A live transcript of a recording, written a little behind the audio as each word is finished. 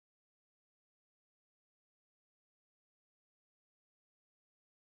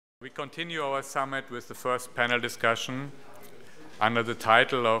We continue our summit with the first panel discussion under the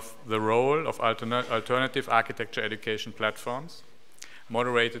title of The Role of Alternative Architecture Education Platforms,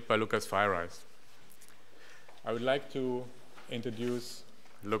 moderated by Lukas Feireis. I would like to introduce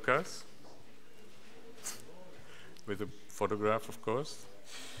Lukas, with a photograph, of course.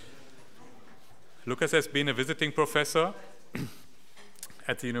 Lukas has been a visiting professor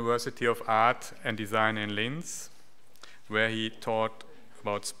at the University of Art and Design in Linz, where he taught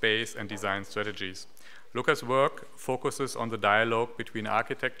about space and design strategies. Lukas' work focuses on the dialogue between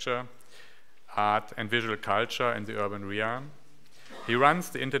architecture, art, and visual culture in the urban realm. He runs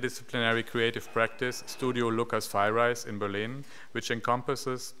the interdisciplinary creative practice Studio Lukas Feireis in Berlin, which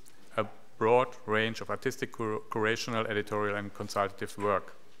encompasses a broad range of artistic, curational, editorial, and consultative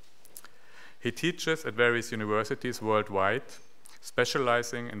work. He teaches at various universities worldwide,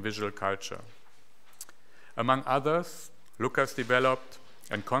 specializing in visual culture. Among others, Lukas developed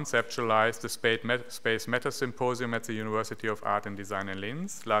and conceptualized the Space Matter Symposium at the University of Art and Design in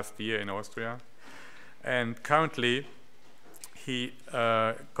Linz last year in Austria. And currently, he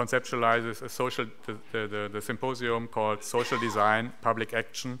conceptualizes the symposium called Social Design Public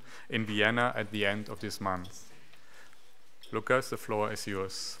Action in Vienna at the end of this month. Lukas, the floor is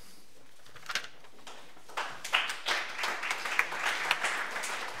yours.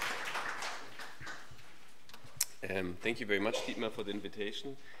 Thank you very much, Dietmar, for the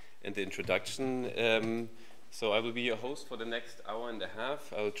invitation and the introduction. So I will be your host for the next hour and a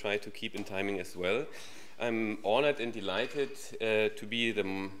half. I will try to keep in timing as well. I'm honored and delighted to be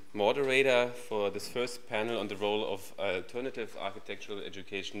the moderator for this first panel on the role of alternative architectural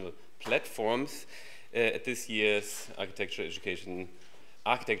educational platforms at this year's Architecture Education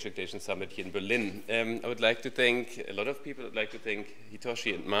Summit here in Berlin. I would like to thank a lot of people. I would like to thank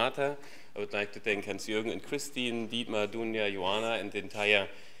Hitoshi and Marta. I would like to thank Hans-Jürgen and Christine, Dietmar, Dunja, Joanna, and the entire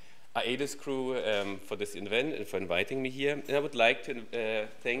IAES crew for this event and for inviting me here. And I would like to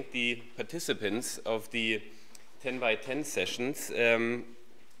thank the participants of the 10 by 10 sessions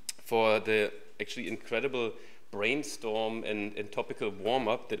for the actually incredible brainstorm and topical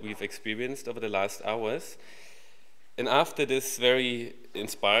warm-up that we've experienced over the last hours. And after this very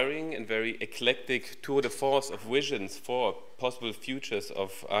inspiring and very eclectic tour de force of visions for possible futures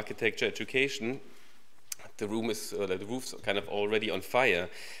of architecture education, the roof's kind of already on fire.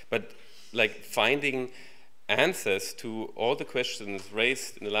 But like finding answers to all the questions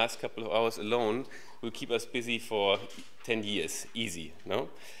raised in the last couple of hours alone will keep us busy for 10 years, easy, no?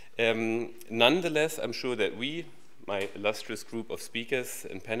 Nonetheless, I'm sure that we, my illustrious group of speakers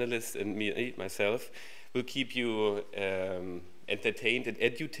and panelists and myself, will keep you entertained and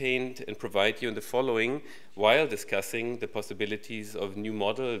edutained and provide you in the following while discussing the possibilities of new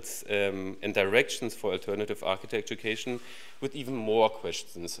models and directions for alternative architecture education with even more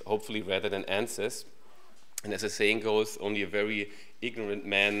questions, hopefully rather than answers. And as the saying goes, only a very ignorant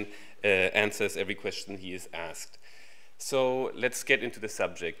man answers every question he is asked. So let's get into the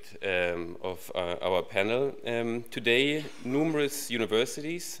subject of our panel. Today, numerous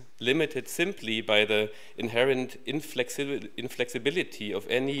universities, limited simply by the inherent inflexibility of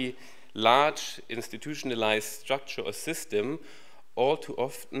any large institutionalized structure or system, all too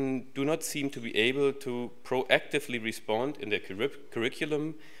often do not seem to be able to proactively respond in their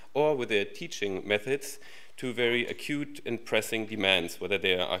curriculum or with their teaching methods to very acute and pressing demands, whether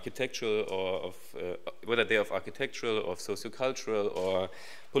they are architectural or of architectural or sociocultural or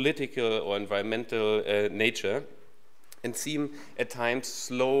political or environmental nature, and seem at times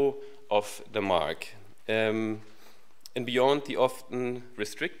slow off the mark. And beyond the often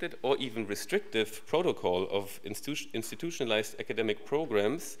restricted or even restrictive protocol of institutionalized academic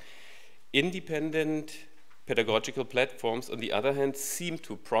programs, independent pedagogical platforms, on the other hand, seem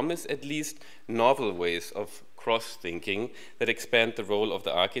to promise at least novel ways of cross-thinking that expand the role of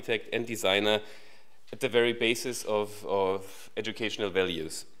the architect and designer at the very basis of educational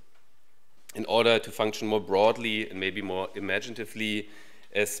values in order to function more broadly and maybe more imaginatively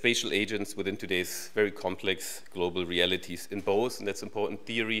as spatial agents within today's very complex global realities in both, and that's important,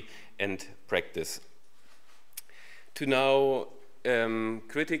 theory and practice. To now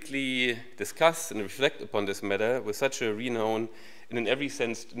critically discuss and reflect upon this matter with such a renowned and in every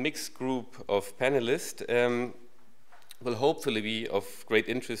sense mixed group of panelists will hopefully be of great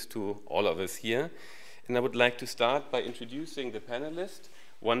interest to all of us here. And I would like to start by introducing the panelists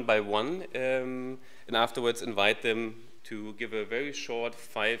one by one and afterwards invite them to give a very short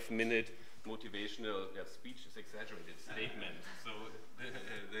 5-minute motivational speech is exaggerated statement. So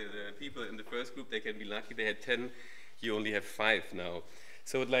the people in the first group, they can be lucky, they had 10. You only have 5 now.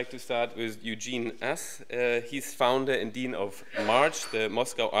 So I'd like to start with Eugene S. He's founder and dean of March, the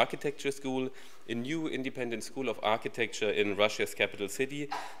Moscow Architecture School, a new independent school of architecture in Russia's capital city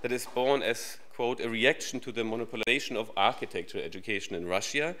that is born as, quote, a reaction to the monopolization of architecture education in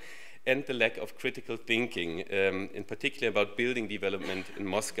Russia and the lack of critical thinking, in particular about building development in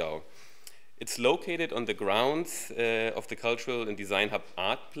Moscow. It's located on the grounds of the cultural and design hub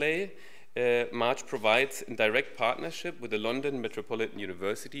Art Play. March provides, in direct partnership with the London Metropolitan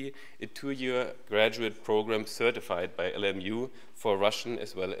University, a 2-year graduate program certified by LMU for Russian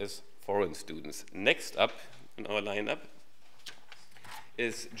as well as foreign students. Next up in our lineup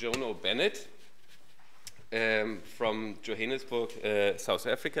is Jono Bennett from Johannesburg, South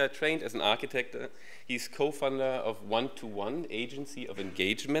Africa, trained as an architect. He's co-founder of One-to-One Agency of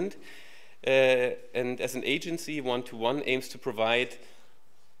Engagement. And as an agency, One-to-One aims to provide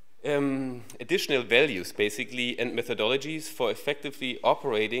additional values, basically, and methodologies for effectively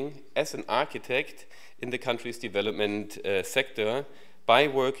operating as an architect in the country's development sector by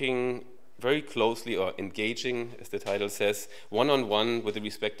working very closely or engaging, as the title says, one-on-one with the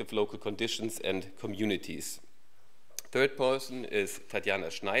respective local conditions and communities. Third person is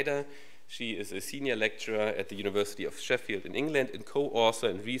Tatjana Schneider. She is a senior lecturer at the University of Sheffield in England and co-author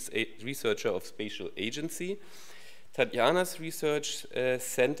and researcher of Spatial Agency. Tatjana's research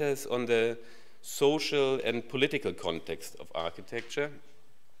centers on the social and political context of architecture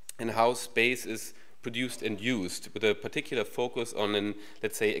and how space is produced and used, with a particular focus on an,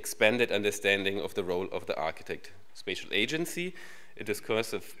 let's say, expanded understanding of the role of the architect. Spatial Agency, a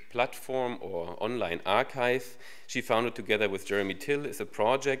discursive platform or online archive she founded together with Jeremy Till, is a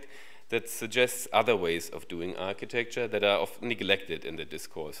project that suggests other ways of doing architecture that are often neglected in the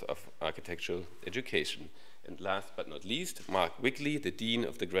discourse of architectural education. And last but not least, Mark Wigley, the Dean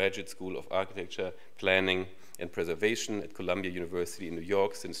of the Graduate School of Architecture, Planning and Preservation at Columbia University in New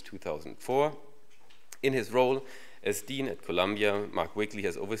York since 2004. In his role as Dean at Columbia, Mark Wigley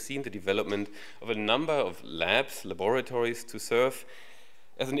has overseen the development of a number of labs, laboratories to serve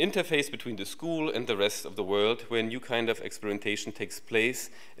as an interface between the school and the rest of the world, where a new kind of experimentation takes place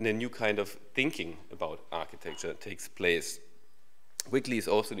and a new kind of thinking about architecture takes place. Wigley is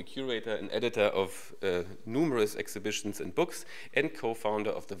also the curator and editor of numerous exhibitions and books and co-founder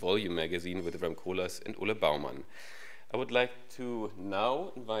of the Volume magazine with Ram Koolhaas and Ole Baumann. I would like to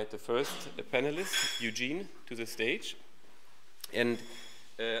now invite the first panelist, Eugene, to the stage. And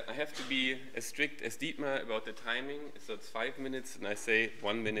I have to be as strict as Dietmar about the timing, so it's 5 minutes, and I say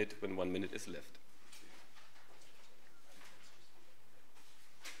 1 minute when 1 minute is left.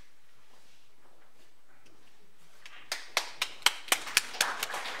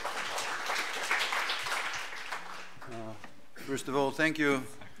 First of all, thank you.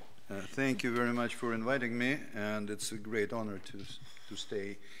 Thank you very much for inviting me, and it's a great honor to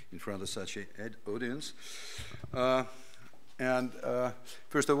stay in front of such an audience.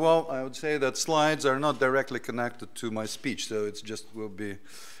 First of all, I would say that slides are not directly connected to my speech, so it's just will be,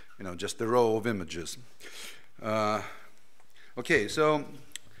 just a row of images. Okay, so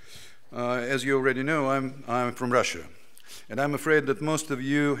as you already know, I'm from Russia, and I'm afraid that most of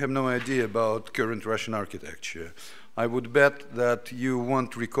you have no idea about current Russian architecture. I would bet that you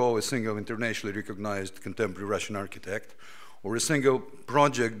won't recall a single internationally recognized contemporary Russian architect or a single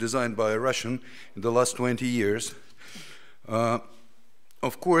project designed by a Russian in the last 20 years.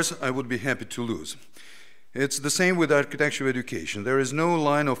 Of course, I would be happy to lose. It's the same with architectural education. There is no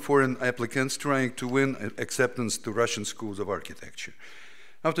line of foreign applicants trying to win acceptance to Russian schools of architecture.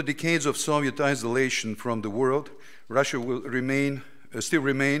 After decades of Soviet isolation from the world, Russia will still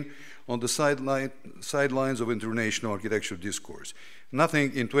remain on the sidelines of international architectural discourse.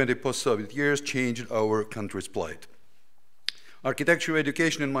 Nothing in 20 post-Soviet years changed our country's plight. Architectural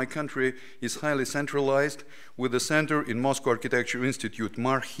education in my country is highly centralized, with the center in Moscow Architecture Institute,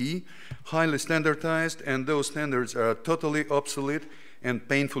 MARHI, highly standardized, and those standards are totally obsolete and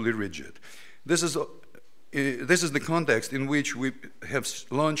painfully rigid. This is the context in which we have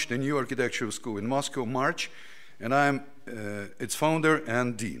launched a new architectural school in Moscow, March, and I'm its founder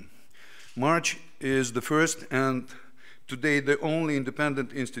and dean. March is the first and today the only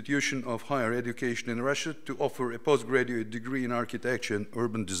independent institution of higher education in Russia to offer a postgraduate degree in architecture and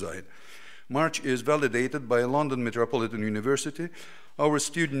urban design. March is validated by London Metropolitan University. Our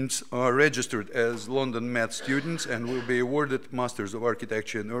students are registered as London Met students and will be awarded Masters of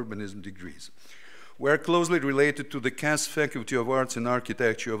Architecture and Urbanism degrees. We are closely related to the Cass Faculty of Arts and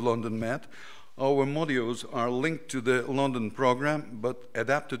Architecture of London Met. Our modules are linked to the London program, but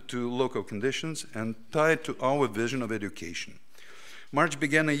adapted to local conditions and tied to our vision of education. March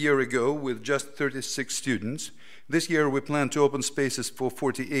began a year ago with just 36 students. This year we plan to open spaces for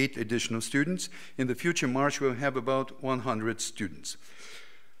 48 additional students. In the future, March will have about 100 students.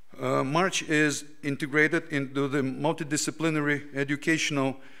 March is integrated into the multidisciplinary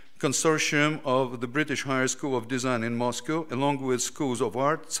educational consortium of the British Higher School of Design in Moscow, along with schools of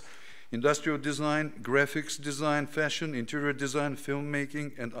arts, industrial design, graphics design, fashion, interior design,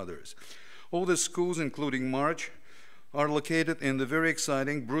 filmmaking, and others. All the schools, including March, are located in the very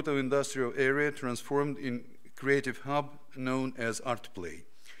exciting Bruto industrial area transformed in creative hub known as ArtPlay.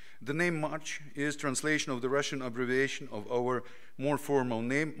 The name March is translation of the Russian abbreviation of our more formal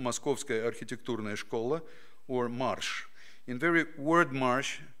name, Moskovskaya Architecturная Школа, or Marsh. The very word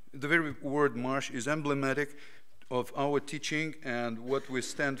Marsh is emblematic of our teaching and what we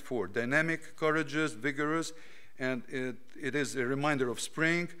stand for: dynamic, courageous, vigorous, and it is a reminder of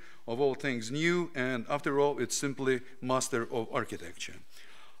spring, of all things new, and after all, it's simply master of architecture.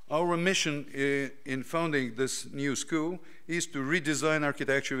 Our mission in founding this new school is to redesign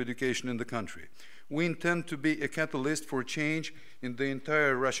architecture education in the country. We intend to be a catalyst for change in the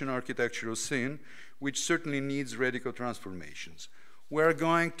entire Russian architectural scene, which certainly needs radical transformations. We are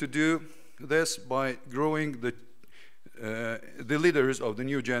going to do this by growing the leaders of the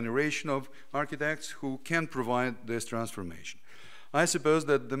new generation of architects who can provide this transformation. I suppose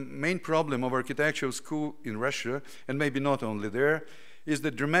that the main problem of architectural school in Russia, and maybe not only there, is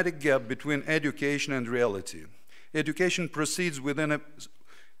the dramatic gap between education and reality. Education proceeds within a,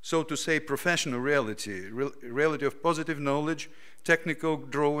 so to say, professional reality, reality of positive knowledge, technical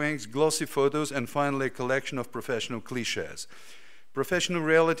drawings, glossy photos, and finally a collection of professional cliches. Professional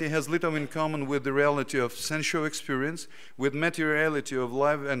reality has little in common with the reality of sensual experience, with materiality of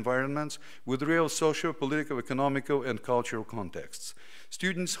live environments, with real social, political, economical, and cultural contexts.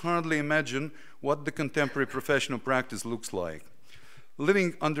 Students hardly imagine what the contemporary professional practice looks like.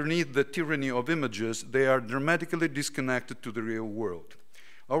 Living underneath the tyranny of images, they are dramatically disconnected to the real world.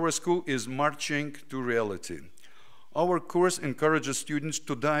 Our school is marching to reality. Our course encourages students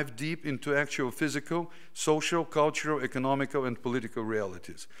to dive deep into actual physical, social, cultural, economical, and political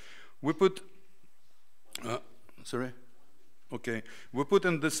realities. We put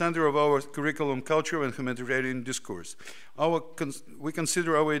in the center of our curriculum cultural and humanitarian discourse. We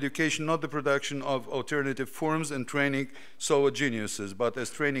consider our education not the production of alternative forms and training solo geniuses, but as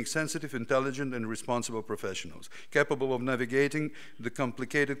training sensitive, intelligent, and responsible professionals, capable of navigating the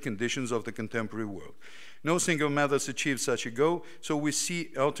complicated conditions of the contemporary world. No single method achieves such a goal, so we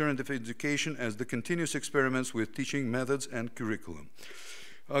see alternative education as the continuous experiments with teaching methods and curriculum.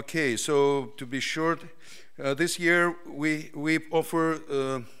 Okay, so to be short, this year we offer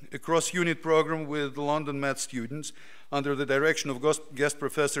a cross-unit program with London Met students under the direction of guest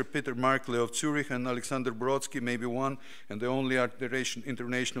professor Peter Markley of Zurich and Alexander Brodsky, maybe one and the only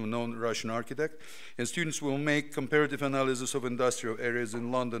international known Russian architect. And students will make comparative analysis of industrial areas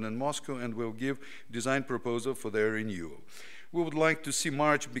in London and Moscow and will give design proposal for their renewal. We would like to see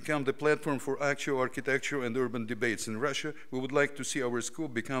March become the platform for actual architecture and urban debates in Russia. We would like to see our school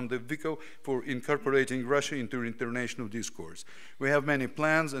become the vehicle for incorporating Russia into international discourse. We have many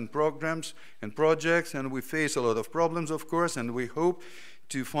plans and programs and projects, and we face a lot of problems, of course, and we hope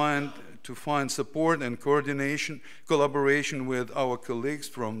to find support and collaboration with our colleagues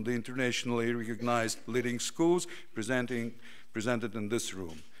from the internationally recognized leading schools presented in this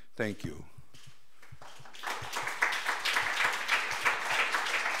room. Thank you.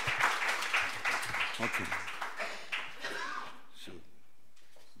 Okay. So,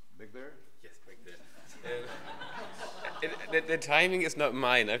 back there? Yes, back there. The timing is not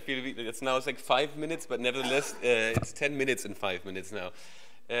mine. I feel it's now like 5 minutes, but nevertheless, it's 10 minutes and 5 minutes now.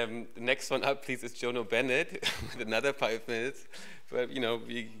 The next one up, please, is Jono Bennett with another 5 minutes. But, you know,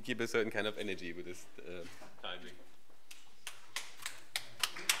 we keep a certain kind of energy with this timing.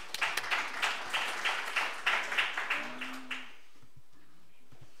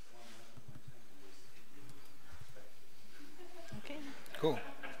 Cool.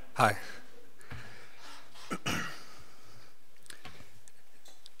 Hi.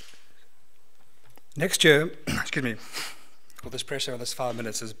 Next year, excuse me, all this pressure on this 5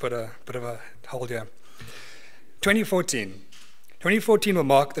 minutes has put a bit of a hold here. 2014 will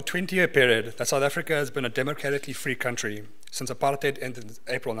mark the 20-year period that South Africa has been a democratically free country since apartheid ended in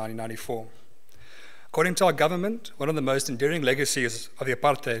April 1994. According to our government, one of the most enduring legacies of the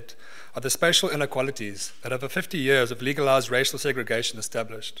apartheid are the spatial inequalities that over 50 years of legalized racial segregation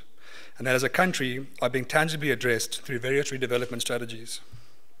established, and that as a country are being tangibly addressed through various redevelopment strategies.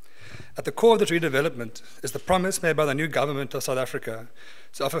 At the core of this redevelopment is the promise made by the new government of South Africa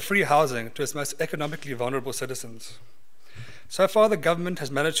to offer free housing to its most economically vulnerable citizens. So far, the government has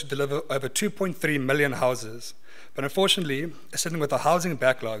managed to deliver over 2.3 million houses, but unfortunately, is sitting with a housing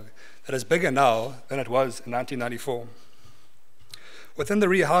backlog that is bigger now than it was in 1994. Within the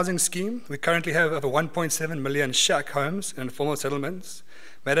rehousing scheme, we currently have over 1.7 million shack homes in informal settlements,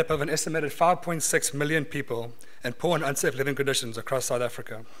 made up of an estimated 5.6 million people in poor and unsafe living conditions across South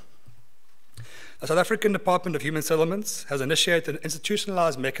Africa. The South African Department of Human Settlements has initiated an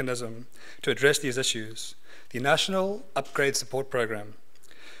institutionalized mechanism to address these issues, the National Upgrade Support Program.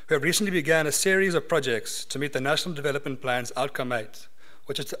 We have recently begun a series of projects to meet the National Development Plan's Outcome 8,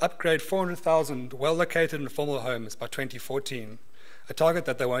 which is to upgrade 400,000 well-located informal homes by 2014, a target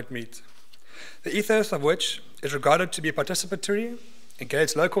that they won't meet. The ethos of which is regarded to be participatory,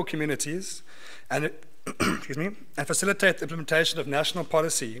 engage local communities, and and facilitate the implementation of national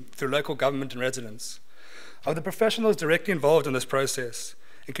policy through local government and residents. Of the professionals directly involved in this process,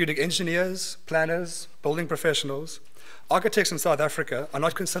 including engineers, planners, building professionals, architects in South Africa are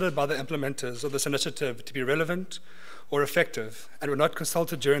not considered by the implementers of this initiative to be relevant or effective, and were not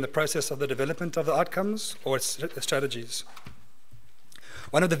consulted during the process of the development of the outcomes or its strategies.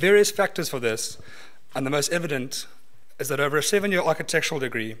 One of the various factors for this, and the most evident, is that over a 7-year architectural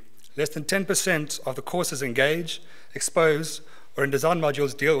degree, less than 10% of the courses engage, expose, or in design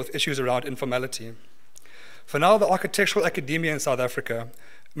modules deal with issues around informality. For now, the architectural academia in South Africa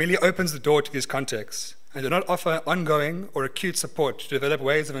merely opens the door to these contexts and do not offer ongoing or acute support to develop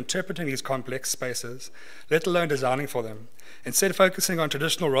ways of interpreting these complex spaces, let alone designing for them, instead focusing on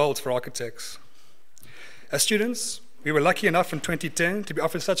traditional roles for architects. As students, we were lucky enough in 2010 to be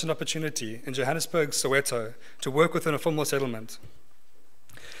offered such an opportunity in Johannesburg, Soweto, to work within a formal settlement.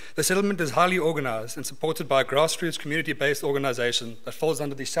 The settlement is highly organized and supported by a grassroots community-based organization that falls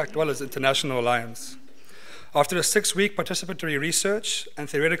under the Shack Dwellers International Alliance. After a 6-week participatory research and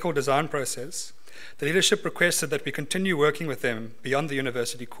theoretical design process, the leadership requested that we continue working with them beyond the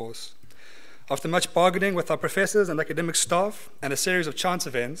university course. After much bargaining with our professors and academic staff and a series of chance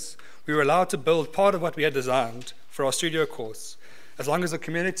events, we were allowed to build part of what we had designed for our studio course, as long as the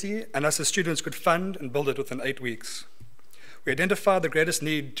community and us as students could fund and build it within 8 weeks. We identified the greatest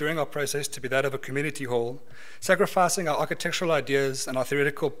need during our process to be that of a community hall, sacrificing our architectural ideas and our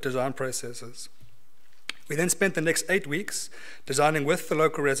theoretical design processes. We then spent the next 8 weeks designing with the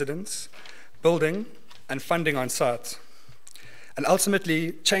local residents, building and funding on site, and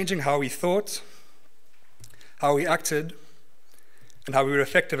ultimately changing how we thought, how we acted, and how we were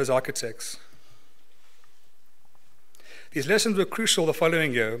effective as architects. These lessons were crucial the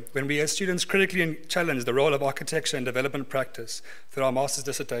following year when we as students critically challenged the role of architecture in development practice through our master's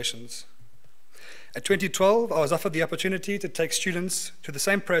dissertations. In 2012, I was offered the opportunity to take students to the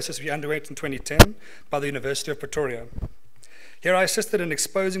same process we underwent in 2010 by the University of Pretoria. Here I assisted in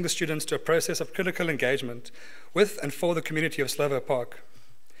exposing the students to a process of critical engagement with and for the community of Slovo Park.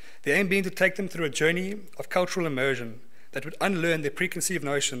 The aim being to take them through a journey of cultural immersion that would unlearn their preconceived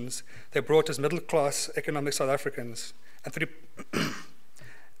notions they brought as middle-class economic South Africans,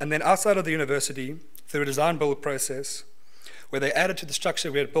 and then outside of the university through a design build process where they added to the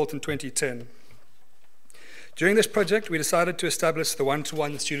structure we had built in 2010. During this project, we decided to establish the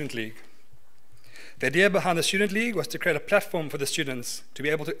one-to-one student league. The idea behind the student league was to create a platform for the students to be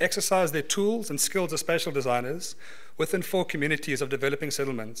able to exercise their tools and skills as spatial designers within 4 communities of developing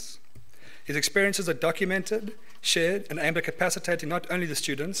settlements. These experiences are documented, shared, and aimed at capacitating not only the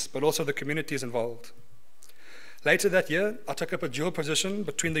students, but also the communities involved. Later that year, I took up a dual position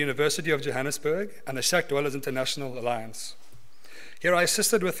between the University of Johannesburg and the Shack Dwellers International Alliance. Here I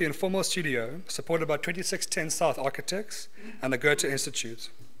assisted with the informal studio, supported by 2610 South Architects and the Goethe Institute.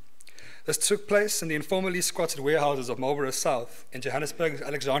 This took place in the informally squatted warehouses of Marlborough South in Johannesburg's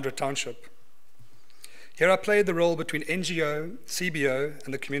Alexandra Township. Here I played the role between NGO, CBO,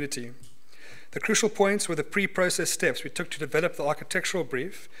 and the community. The crucial points were the pre-process steps we took to develop the architectural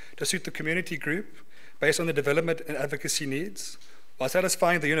brief to suit the community group based on the development and advocacy needs, while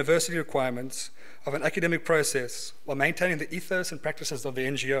satisfying the university requirements of an academic process, while maintaining the ethos and practices of the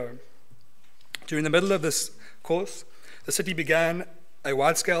NGO. During the middle of this course, the city began a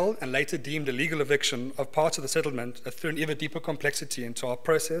wide-scale and later deemed illegal eviction of parts of the settlement that threw an even deeper complexity into our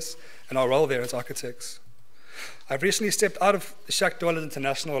process and our role there as architects. I've recently stepped out of the Shack Dwellers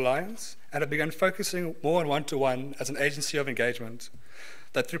International Alliance and have begun focusing more on one-to-one as an agency of engagement,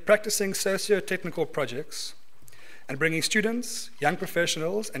 that through practicing socio-technical projects and bringing students, young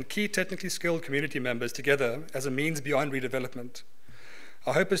professionals, and key technically skilled community members together as a means beyond redevelopment.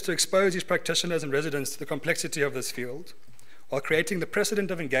 Our hope is to expose these practitioners and residents to the complexity of this field, while creating the precedent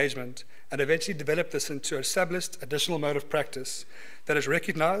of engagement and eventually develop this into an established additional mode of practice that is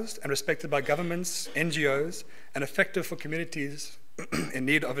recognized and respected by governments, NGOs, and effective for communities in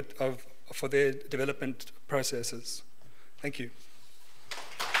need of it for their development processes. Thank you.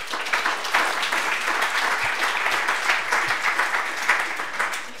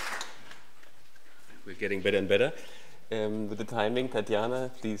 We're getting better and better. With the timing,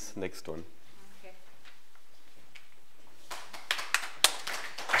 Tatjana, please, next one. Okay.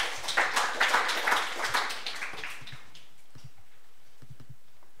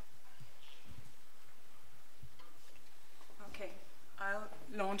 Okay, I'll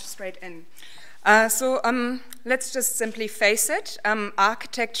launch straight in. Let's just simply face it.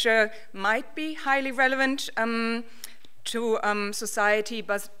 Architecture might be highly relevant to society,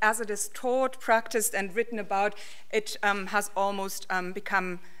 but as it is taught, practiced, and written about, it has almost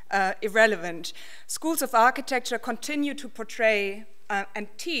become irrelevant. Schools of architecture continue to portray and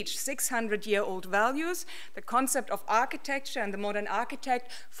teach 600-year-old values. The concept of architecture and the modern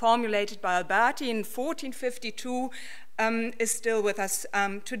architect, formulated by Alberti in 1452, is still with us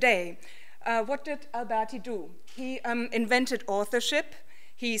today. What did Alberti do? He invented authorship.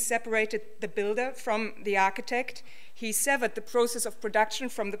 He separated the builder from the architect. He severed the process of production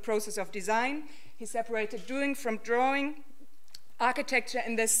from the process of design. He separated doing from drawing. Architecture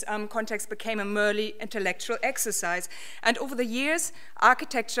in this context became a merely intellectual exercise. And over the years,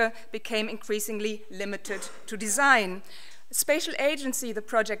 architecture became increasingly limited to design. Spatial agency, the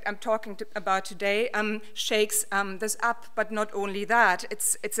project I'm talking about today, shakes this up, but not only that,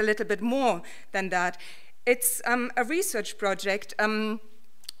 it's a little bit more than that. It's a research project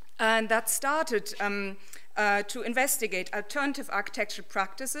and that started to investigate alternative architectural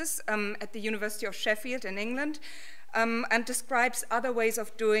practices at the University of Sheffield in England, and describes other ways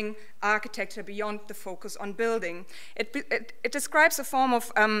of doing architecture beyond the focus on building. It describes a form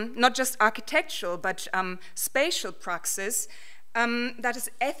of not just architectural, but spatial praxis that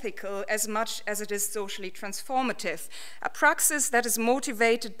is ethical as much as it is socially transformative. A praxis that is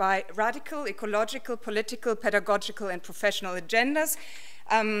motivated by radical, ecological, political, pedagogical, and professional agendas,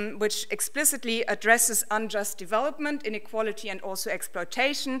 which explicitly addresses unjust development, inequality, and also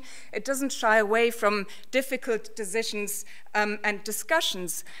exploitation. It doesn't shy away from difficult decisions and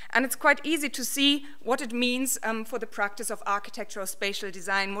discussions. And it's quite easy to see what it means for the practice of architectural spatial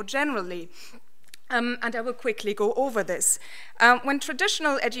design more generally. And I will quickly go over this. When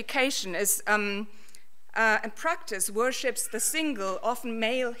traditional education is and practice worships the single, often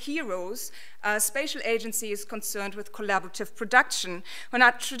male heroes, spatial agency is concerned with collaborative production. When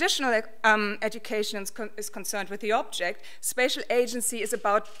our traditional education is concerned with the object, spatial agency is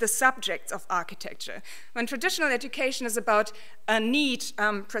about the subjects of architecture. When traditional education is about neat,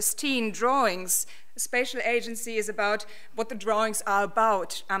 pristine drawings, spatial agency is about what the drawings are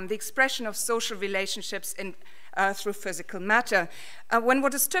about, the expression of social relationships through physical matter. When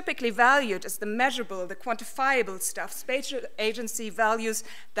what is typically valued is the measurable, the quantifiable stuff, spatial agency values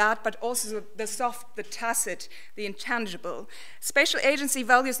that, but also the soft, the tacit, the intangible. Spatial agency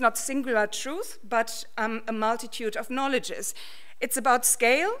values not singular truth, but a multitude of knowledges. It's about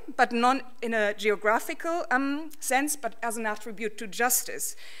scale, but not in a geographical sense, but as an attribute to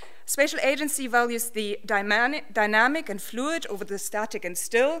justice. Spatial agency values the dynamic and fluid over the static and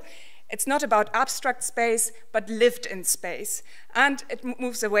still. It's not about abstract space, but lived in space. And it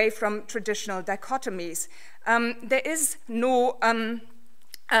moves away from traditional dichotomies. There is no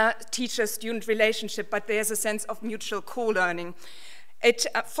teacher-student relationship, but there's a sense of mutual co-learning. It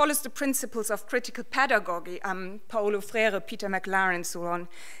follows the principles of critical pedagogy, Paulo Freire, Peter McLaren, and so on.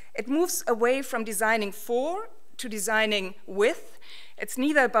 It moves away from designing for to designing with. It's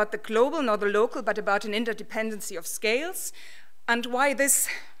neither about the global nor the local, but about an interdependency of scales. And why this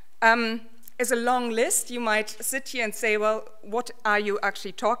is a long list. You might sit here and say, well, what are you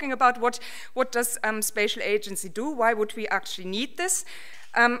actually talking about? What does spatial agency do? Why would we actually need this?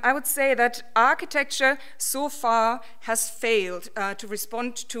 I would say that architecture so far has failed to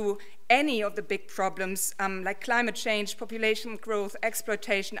respond to any of the big problems like climate change, population growth,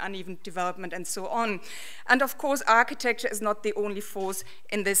 exploitation, uneven development, and so on. And of course, architecture is not the only force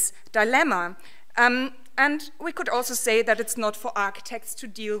in this dilemma. And we could also say that it's not for architects to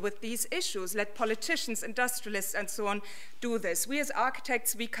deal with these issues. Let politicians, industrialists, and so on do this. We as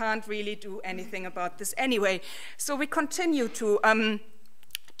architects, we can't really do anything about this anyway. So we continue to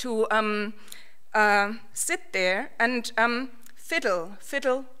sit there and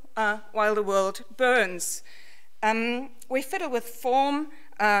fiddle while the world burns. We fiddle with form,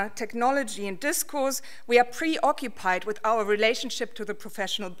 technology, and discourse. We are preoccupied with our relationship to the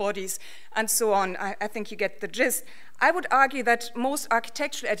professional bodies, and so on. I think you get the gist. I would argue that most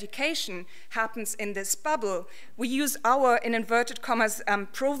architectural education happens in this bubble. We use our, in inverted commas,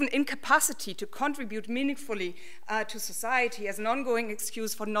 proven incapacity to contribute meaningfully to society as an ongoing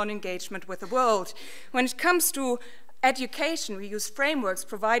excuse for non-engagement with the world. When it comes to education, we use frameworks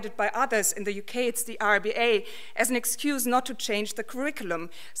provided by others. In the UK, it's the RBA, as an excuse not to change the curriculum.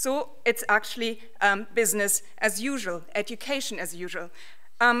 So it's actually business as usual, education as usual.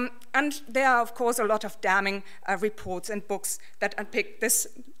 And there are, of course, a lot of damning reports and books that unpick this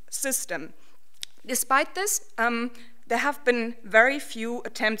system. Despite this, there have been very few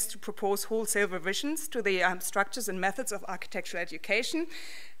attempts to propose wholesale revisions to the structures and methods of architectural education.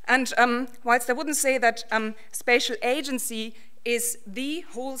 And whilst I wouldn't say that spatial agency is the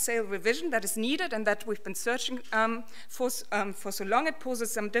wholesale revision that is needed and that we've been searching for so long, it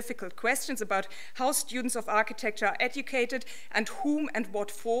poses some difficult questions about how students of architecture are educated and whom and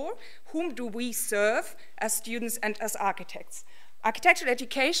what for. Whom do we serve as students and as architects? Architectural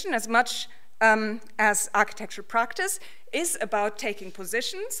education, as much as architectural practice, is about taking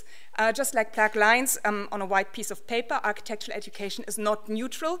positions. Just like black lines on a white piece of paper, architectural education is not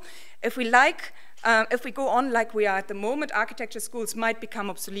neutral. If we go on like we are at the moment, architecture schools might become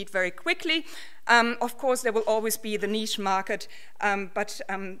obsolete very quickly. Of course, there will always be the niche market, but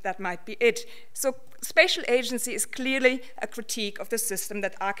that might be it. So spatial agency is clearly a critique of the system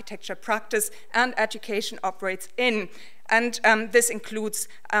that architecture practice and education operates in. And this includes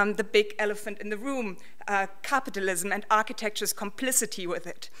the big elephant in the room, capitalism and architecture's complicity with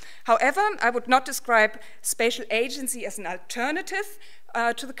it. However, I would not describe spatial agency as an alternative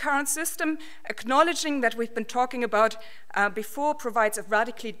to the current system. Acknowledging that we've been talking about before provides a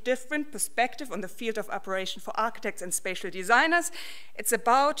radically different perspective on the field of operation for architects and spatial designers. It's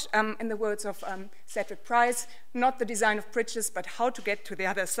about, in the words of Cedric Price, not the design of bridges, but how to get to the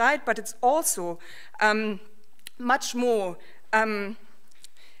other side, but it's also much more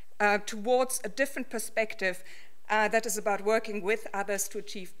towards a different perspective that is about working with others to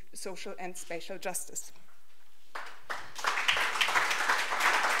achieve social and spatial justice.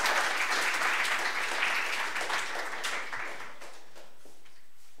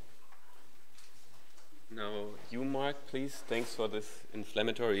 Now, you, Mark, please. Thanks for this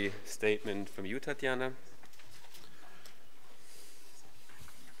inflammatory statement from you, Tatjana.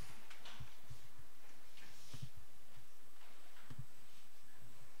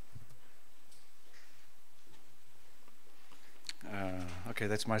 Okay,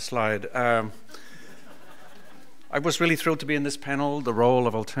 that's my slide. I was really thrilled to be in this panel, the role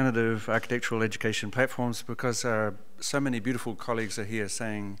of alternative architectural education platforms, because so many beautiful colleagues are here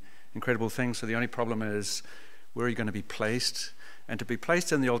saying incredible things. So the only problem is, where are you going to be placed? And to be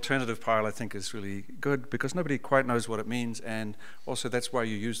placed in the alternative pile, I think, is really good, because nobody quite knows what it means. And also, that's why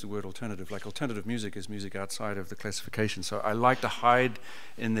you use the word alternative. Like, alternative music is music outside of the classification. So I like to hide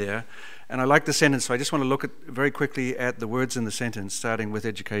in there. And I like the sentence. So I just want to look at very quickly at the words in the sentence, starting with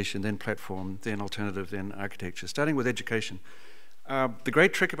education, then platform, then alternative, then architecture. Starting with education. The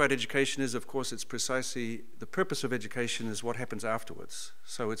great trick about education is, of course, it's precisely the purpose of education is what happens afterwards.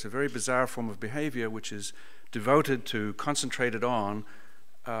 So it's a very bizarre form of behavior which is devoted to, concentrated on,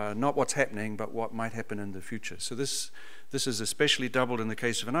 not what's happening, but what might happen in the future. So this is especially doubled in the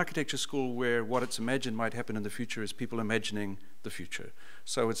case of an architecture school, where what it's imagined might happen in the future is people imagining the future.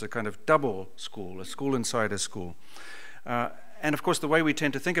 So it's a kind of double school, a school inside a school. And of course, the way we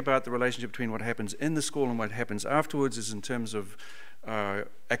tend to think about the relationship between what happens in the school and what happens afterwards is in terms of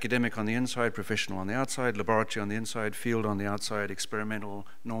academic on the inside, professional on the outside, laboratory on the inside, field on the outside, experimental,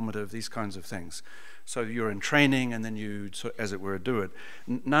 normative, these kinds of things. So you're in training and then you, as it were, do it.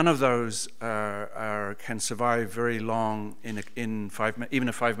 None of those can survive very long in even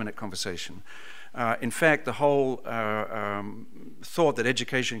a 5-minute conversation. In fact, the whole thought that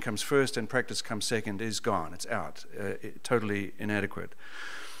education comes first and practice comes second is gone. It's out, totally inadequate.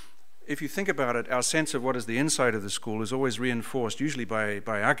 If you think about it, our sense of what is the inside of the school is always reinforced, usually by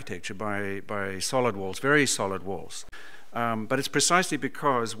architecture, by solid walls, very solid walls. But it's precisely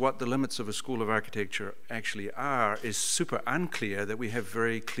because what the limits of a school of architecture actually are is super unclear that we have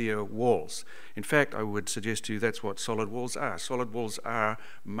very clear walls. In fact, I would suggest to you that's what solid walls are. Solid walls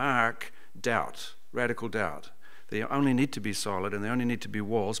mark doubt, radical doubt. They only need to be solid and they only need to be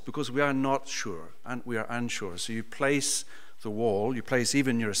walls because we are not sure, we are unsure. So you place the wall, you place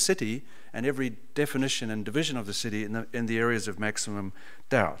even your city and every definition and division of the city in the areas of maximum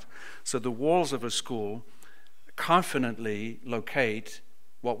doubt. So the walls of a school confidently locate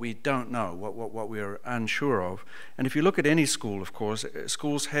what we don't know, what we are unsure of. And if you look at any school, of course,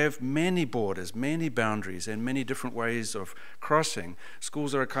 schools have many borders, many boundaries, and many different ways of crossing.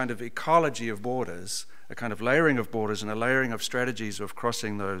 Schools are a kind of ecology of borders, a kind of layering of borders and a layering of strategies of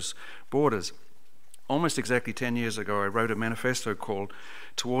crossing those borders. Almost exactly 10 years ago, I wrote a manifesto called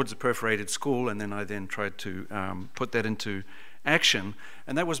Towards a Perforated School, and then I tried to put that into action.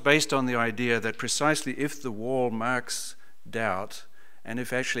 And that was based on the idea that precisely if the wall marks doubt, and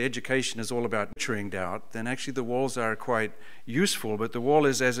if actually education is all about nurturing doubt, then actually the walls are quite useful, but the wall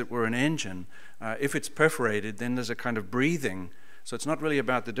is, as it were, an engine. If it's perforated, then there's a kind of breathing. So it's not really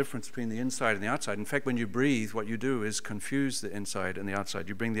about the difference between the inside and the outside. In fact, when you breathe, what you do is confuse the inside and the outside.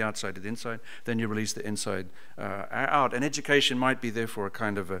 You bring the outside to the inside, then you release the inside out. And education might be, therefore, a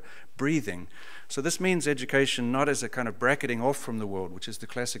kind of a breathing. So this means education not as a kind of bracketing off from the world, which is the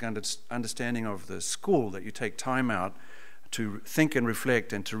classic understanding of the school, that you take time out to think and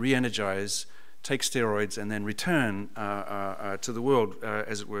reflect and to re-energize, take steroids, and then return to the world,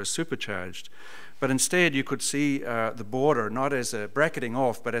 as it were, supercharged. But instead, you could see the border not as a bracketing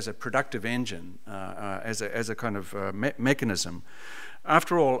off, but as a productive engine, as a kind of mechanism.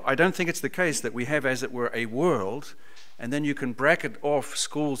 After all, I don't think it's the case that we have, as it were, a world, and then you can bracket off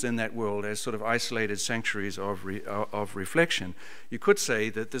schools in that world as sort of isolated sanctuaries of reflection. You could say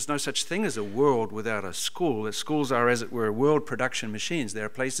that there's no such thing as a world without a school, that schools are, as it were, world production machines. There are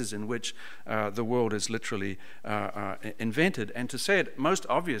places in which the world is literally invented. And to say it most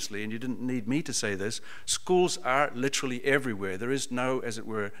obviously, and you didn't need me to say this, schools are literally everywhere. There is no, as it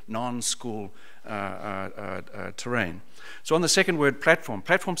were, non-school terrain. So on the second word, platform.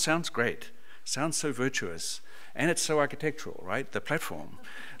 Platform sounds great, sounds so virtuous. And it's so architectural, right? The platform.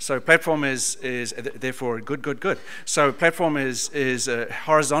 So platform is therefore good. So platform is a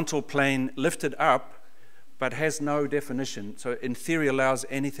horizontal plane lifted up, but has no definition. So in theory allows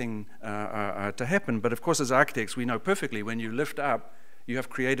anything to happen. But of course, as architects, we know perfectly when you lift up, you have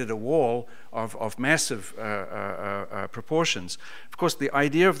created a wall of massive proportions. Of course, the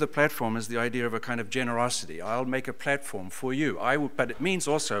idea of the platform is the idea of a kind of generosity. I'll make a platform for you. But it means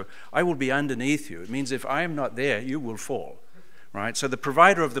also, I will be underneath you. It means if I am not there, you will fall. Right? So the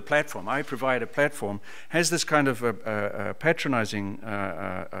provider of the platform, I provide a platform, has this kind of patronizing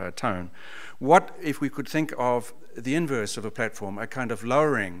tone. What if we could think of the inverse of a platform, a kind of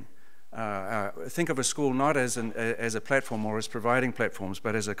lowering? Think of a school not as a platform or as providing platforms,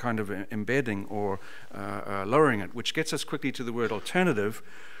 but as a kind of embedding or lowering it, which gets us quickly to the word alternative.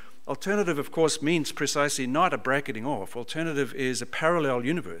 Alternative, of course, means precisely not a bracketing off. Alternative is a parallel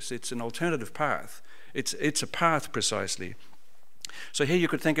universe. It's an alternative path. It's a path precisely. So here you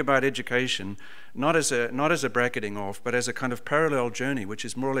could think about education not as a bracketing off, but as a kind of parallel journey, which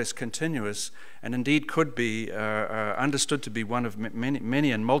is more or less continuous, and indeed could be understood to be one of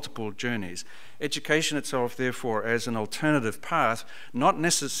many and multiple journeys. Education itself, therefore, as an alternative path, not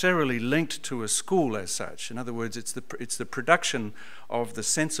necessarily linked to a school as such. In other words, it's the production of the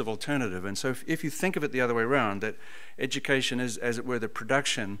sense of alternative. And so if you think of it the other way around, that education is, as it were, the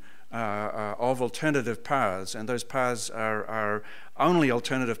production of alternative paths, and those paths are only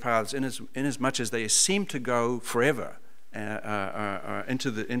alternative paths in as much as they seem to go forever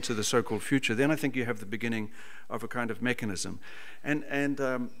into the so-called future, then I think you have the beginning of a kind of mechanism.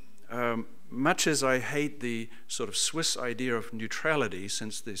 And much as I hate the sort of Swiss idea of neutrality,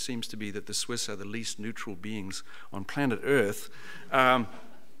 since there seems to be that the Swiss are the least neutral beings on planet Earth,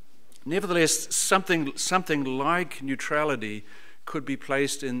 nevertheless, something like neutrality could be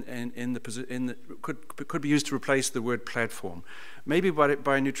placed could be used to replace the word platform. Maybe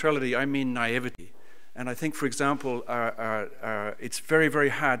by neutrality I mean naivety. And I think, for example, it's very, very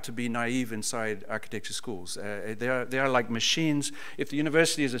hard to be naive inside architecture schools. They are like machines. If the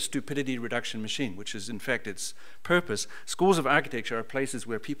university is a stupidity reduction machine, which is in fact its purpose, schools of architecture are places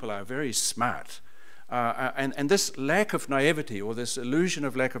where people are very smart. And this lack of naivety, or this illusion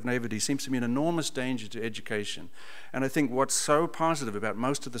of lack of naivety, seems to be an enormous danger to education. And I think what's so positive about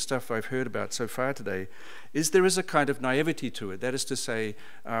most of the stuff I've heard about so far today is there is a kind of naivety to it. That is to say,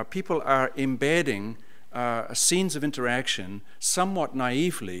 people are embedding scenes of interaction somewhat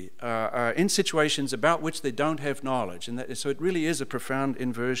naively in situations about which they don't have knowledge. And so it really is a profound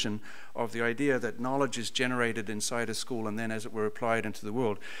inversion of the idea that knowledge is generated inside a school and then, as it were, applied into the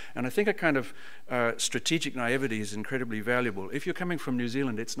world. And I think a kind of strategic naivety is incredibly valuable. If you're coming from New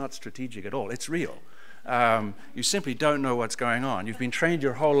Zealand, it's not strategic at all. It's real. You simply don't know what's going on. You've been trained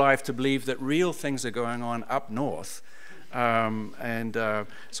your whole life to believe that real things are going on up north.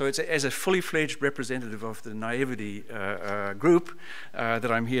 So it's as a fully fledged representative of the naivety group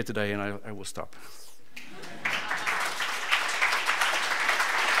that I'm here today, and I will stop.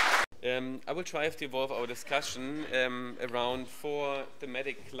 I will try to evolve our discussion around 4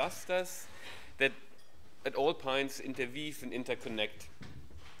 thematic clusters that at all points interweave and interconnect.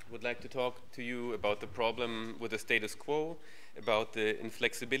 I would like to talk to you about the problem with the status quo, about the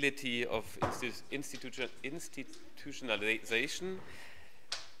inflexibility of institutionalization,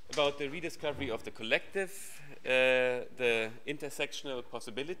 about the rediscovery of the collective, the intersectional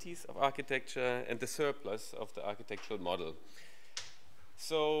possibilities of architecture, and the surplus of the architectural model.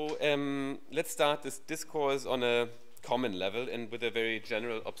 So let's start this discourse on a common level and with a very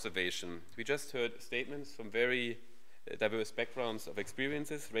general observation. We just heard statements from very diverse backgrounds of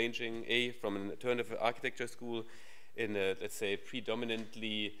experiences, ranging from an alternative architecture school in a, let's say,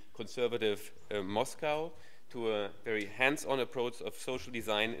 predominantly conservative Moscow, to a very hands-on approach of social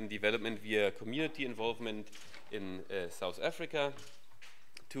design and development via community involvement in South Africa,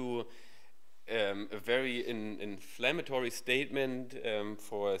 to a very inflammatory statement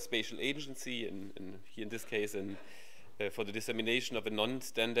for spatial agency, here in this case for the dissemination of a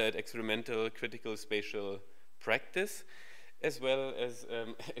non-standard experimental critical spatial practice, as well as a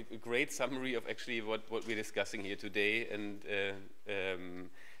great summary of actually what we're discussing here today, and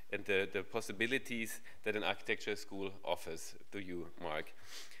the possibilities that an architecture school offers to you, Mark.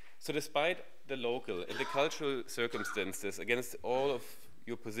 So despite the local and the cultural circumstances, against all of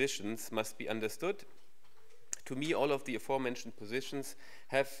your positions must be understood. To me, all of the aforementioned positions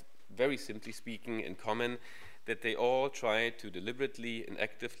have, very simply speaking, in common that they all try to deliberately and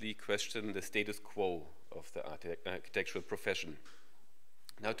actively question the status quo of the architectural profession.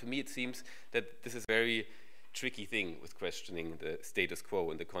 Now, to me, it seems that this is a very tricky thing with questioning the status quo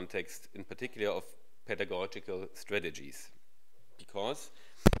in the context, in particular, of pedagogical strategies. Because,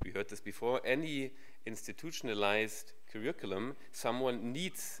 we heard this before, any institutionalized curriculum, someone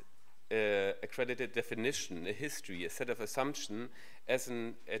needs accredited definition, a history, a set of assumptions as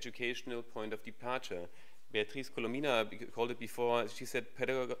an educational point of departure. Beatrice Colomina called it before, she said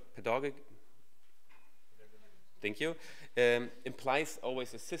pedagogic, thank you, implies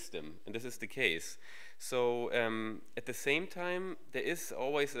always a system, and this is the case. So at the same time, there is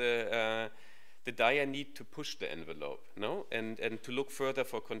always the dire need to push the envelope, no? And to look further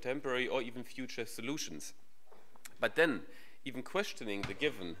for contemporary or even future solutions. But then, even questioning the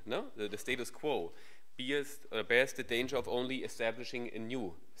given, no? The status quo, bears the danger of only establishing a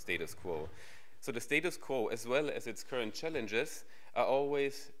new status quo. So the status quo, as well as its current challenges, are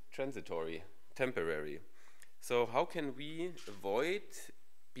always transitory, temporary. So how can we avoid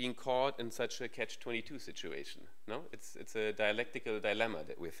being caught in such a catch-22 situation? No, it's a dialectical dilemma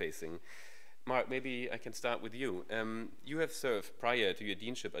that we're facing. Mark, maybe I can start with you. You have served prior to your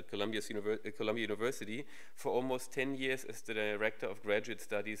deanship at Columbia University for almost 10 years as the director of graduate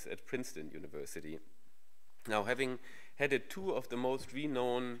studies at Princeton University. Now, having headed 2 of the most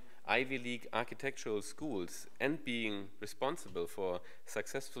renowned Ivy League architectural schools and being responsible for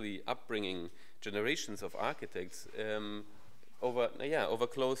successfully upbringing generations of architects over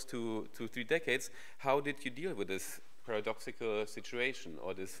close to 3 decades, how did you deal with this paradoxical situation,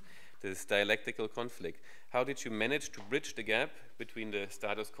 or this dialectical conflict? How did you manage to bridge the gap between the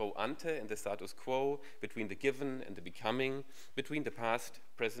status quo ante and the status quo, between the given and the becoming, between the past,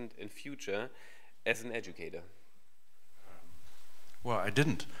 present, and future as an educator? Well, I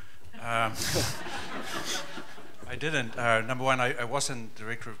didn't. I didn't. Number one, I wasn't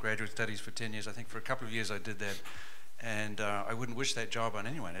director of graduate studies for 10 years. I think for a couple of years I did that. And I wouldn't wish that job on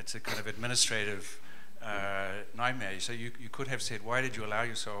anyone. It's a kind of administrative nightmare. So you could have said, why did you allow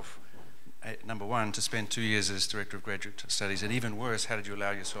yourself, number one, to spend 2 years as director of graduate studies? And even worse, how did you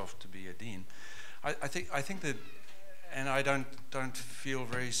allow yourself to be a dean? I think that, and I don't feel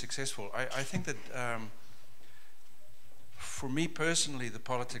very successful. I think that for me personally, the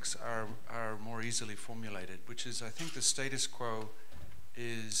politics are more easily formulated, which is, I think the status quo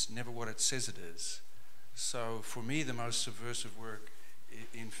is never what it says it is. So for me, the most subversive work,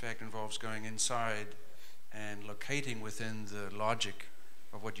 in fact, involves going inside and locating within the logic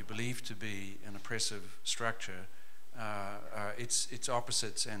of what you believe to be an oppressive structure, its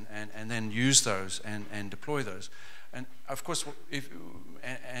opposites, and then use those and deploy those. And of course,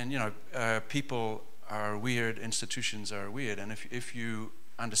 people are weird, institutions are weird, and if you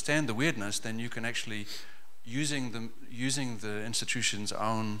understand the weirdness, then you can actually, using the institution's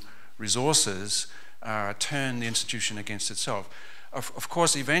own resources, turn the institution against itself. Of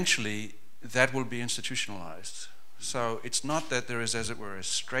course, eventually, that will be institutionalized. So it's not that there is, as it were, a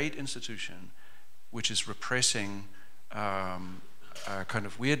straight institution which is repressing kind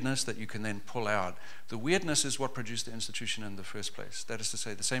of weirdness that you can then pull out. The weirdness is what produced the institution in the first place. That is to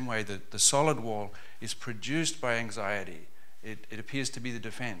say, the same way that the solid wall is produced by anxiety It appears to be the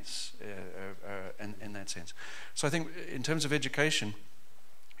defense in that sense. So I think in terms of education,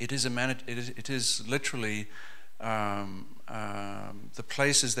 it is literally the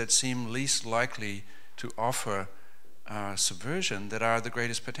places that seem least likely to offer subversion that are the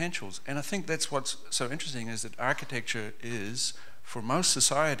greatest potentials. And I think that's what's so interesting, is that architecture is, for most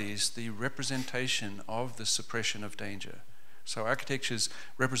societies, the representation of the suppression of danger. So architecture's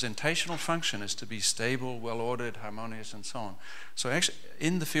representational function is to be stable, well-ordered, harmonious, and so on. So actually,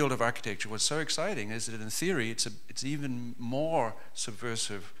 in the field of architecture, what's so exciting is that in theory, it's even more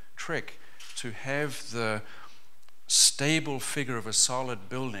subversive trick to have the stable figure of a solid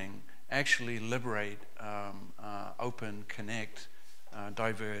building actually liberate, open, connect,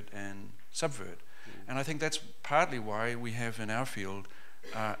 divert, and subvert. And I think that's partly why we have in our field,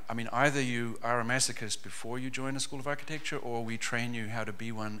 I mean, either you are a masochist before you join a school of architecture, or we train you how to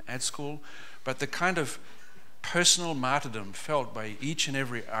be one at school. But the kind of personal martyrdom felt by each and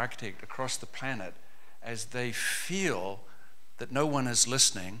every architect across the planet as they feel that no one is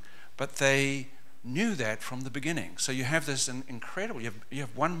listening, but they knew that from the beginning. So you have this incredible, you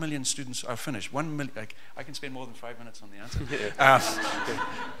have 1 million students. I'll finish. 1 million. I can spend more than 5 minutes on the answer.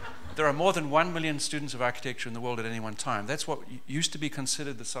 There are more than 1 million students of architecture in the world at any one time. That's what used to be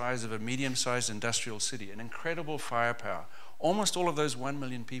considered the size of a medium-sized industrial city, an incredible firepower. Almost all of those 1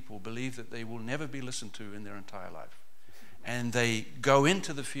 million people believe that they will never be listened to in their entire life. And they go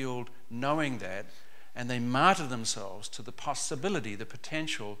into the field knowing that, and they martyr themselves to the possibility, the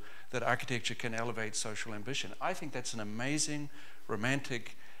potential that architecture can elevate social ambition. I think that's an amazing,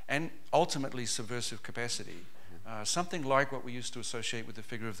 romantic, and ultimately subversive capacity. Something like what we used to associate with the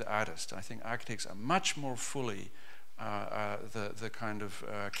figure of the artist. I think architects are much more fully the kind of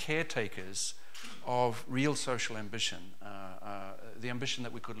caretakers of real social ambition, the ambition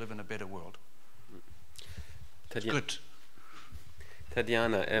that we could live in a better world. Good.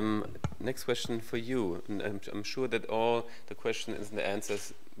 Tatiana, next question for you. And I'm sure that all the questions and the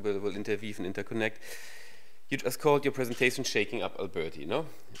answers will interweave and interconnect. You just called your presentation Shaking Up Alberti, no?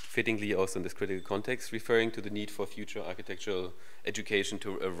 Fittingly also in this critical context, referring to the need for future architectural education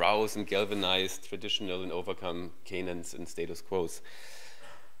to arouse and galvanize traditional and overcome canons and status quos.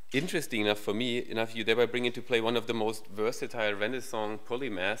 Interesting enough for me, you thereby bring into play one of the most versatile Renaissance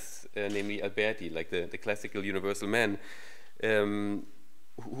polymaths, namely Alberti, like the classical universal man,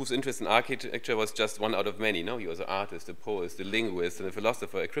 whose interest in architecture was just one out of many. No, he was an artist, a poet, a linguist, and a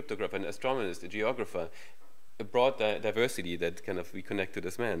philosopher, a cryptographer, an astronomist, a geographer, a broad diversity that kind of we connect to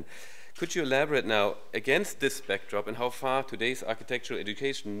this man. Could you elaborate now against this backdrop and how far today's architectural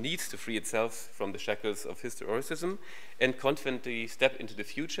education needs to free itself from the shackles of historicism and confidently step into the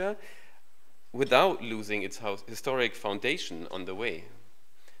future without losing its historic foundation on the way?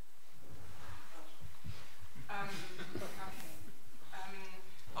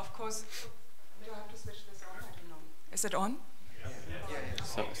 Of course, do you have to switch this on? I don't know. Is it on?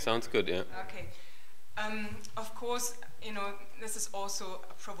 Yeah. Sounds good, yeah. Okay. Of course, you know, this is also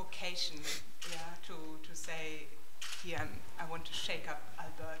a provocation, yeah, to say, here, I want to shake up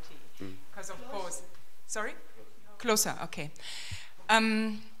Alberti. Because of course, sorry? Closer, okay.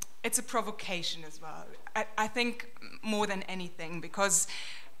 It's a provocation as well. I think more than anything, because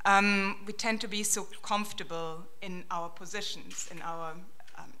we tend to be so comfortable in our positions, in our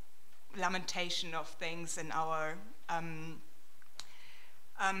lamentation of things, in our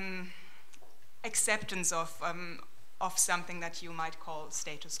acceptance of something that you might call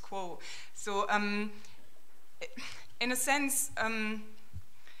status quo. So, in a sense,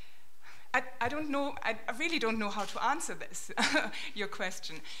 I don't know. I really don't know how to answer this. Your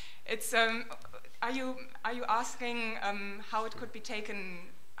question. It's are you asking how it could be taken,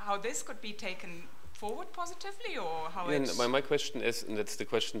 how this could be taken forward positively, or how it's... My question is, and that's the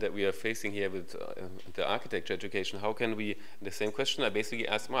question that we are facing here with the architecture education, how can we, the same question I basically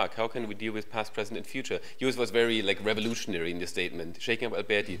asked Mark, how can we deal with past, present, and future? Yours was very like revolutionary in the statement, shaking up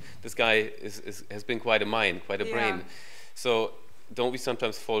Alberti. This guy has been quite a mind, quite a brain. So don't we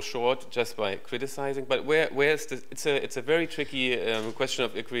sometimes fall short just by criticizing? But where's the, it's a very tricky question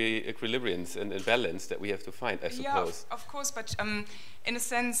of equilibriums and balance that we have to find, I suppose. Yeah, of course, but in a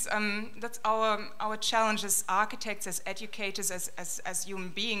sense, that's our challenge as architects, as educators, as human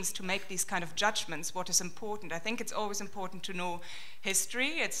beings, to make these kind of judgments, what is important. I think it's always important to know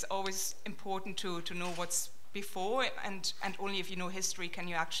history, it's always important to know what's before, and only if you know history can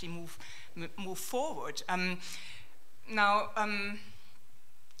you actually move forward. Now,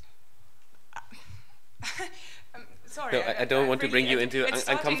 sorry. No, I don't want to bring you into an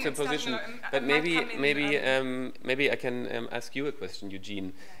uncomfortable position, but maybe I can ask you a question,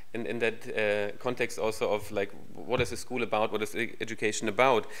 Eugene. in that context also of like, what is a school about, what is education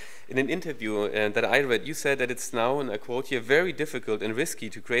about? In an interview that I read, you said that it's now, and I quote here, very difficult and risky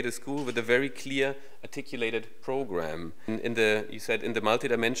to create a school with a very clear, articulated program. You said, in the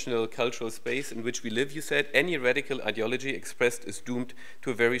multidimensional cultural space in which we live, you said, any radical ideology expressed is doomed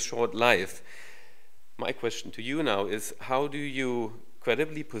to a very short life. My question to you now is, how do you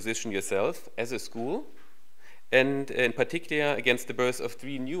credibly position yourself as a school, and in particular against the birth of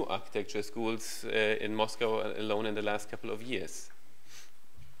 3 new architecture schools in Moscow alone in the last couple of years?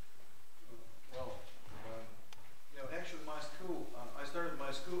 Well, actually my school, I started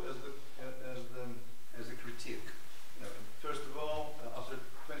my school as a critique. First of all, after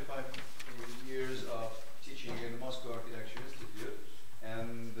 25 years of teaching in the Moscow Architecture Institute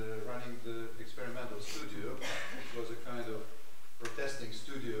and running the experimental studio, which was a kind of protesting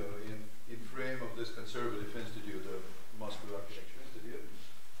studio in frame of this conservative institute of Moscow Architecture Institute,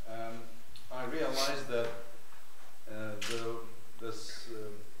 I realized that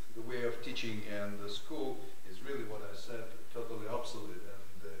the way of teaching and the school is really what I said, totally obsolete,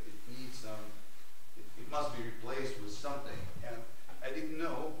 and it needs some, it must be replaced with something. And I didn't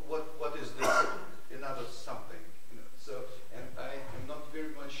know what is this another something. So, and I am not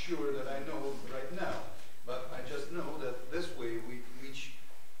very much sure that I know right now, but I just know that this way which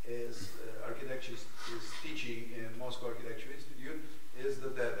is architecture is teaching in Moscow Architecture Institute is the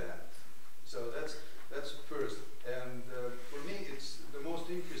dead end. So that's first. And for me, it's the most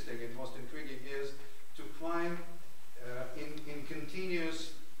interesting and most intriguing is to find in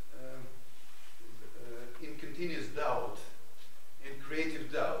continuous doubt, in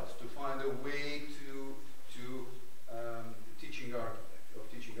creative doubt, to find a way to teaching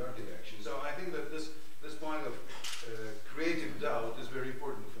architecture. So I think that this point of creative doubt is very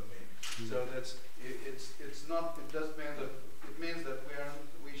important for me. So that's it's not, it does mean that it means that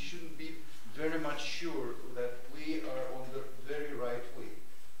we shouldn't be very much sure that we are on the very right way.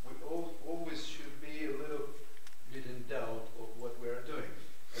 We always should be a little bit in doubt of what we are doing.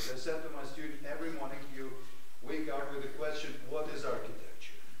 As I said to my student, every morning you wake up with the question, what is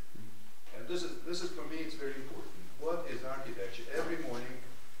architecture? And this is for me, it's very important. What is architecture? Every morning,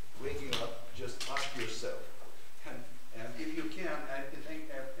 waking up, just ask yourself. And if you can, I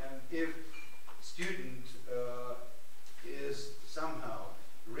think, and if student is somehow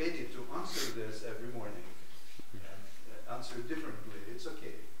ready to answer this every morning, and answer differently, it's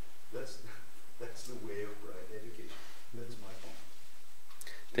okay. That's the way of right education. That's my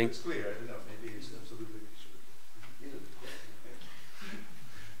point. It's clear. I don't know. Maybe it's absolutely true.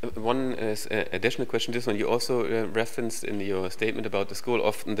 One additional question, this one, you also referenced in your statement about the school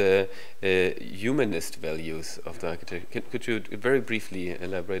often the humanist values of the architecture. Could you very briefly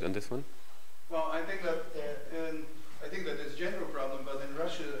elaborate on this one? Well, I think that it's a general problem, but in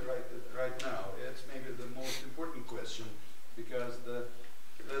Russia right now, it's maybe the most important question, because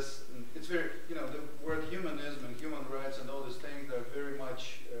it's very, the word humanism and human rights and all these things are very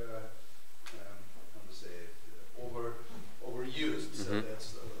much how to say it, overused. Mm-hmm. So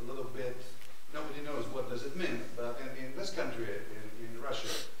that's a little bit, nobody knows what does it mean. But in this country, in Russia,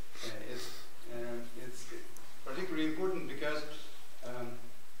 it's particularly important because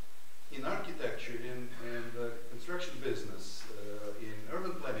in architecture, in the construction business, in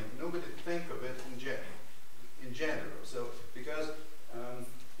urban planning, nobody think of it in general. So because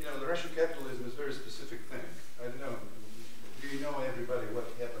the Russian capitalism is a very specific thing. I don't know. Do you know everybody what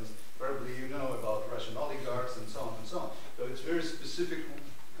happens? Probably you know about Russian oligarchs and so on and so on. So it's a very specific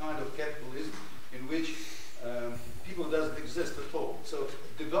kind of capitalism in which people doesn't exist at all. So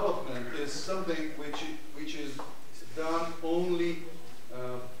development is something which is done only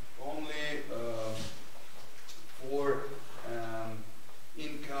for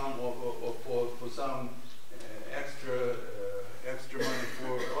income or for some extra money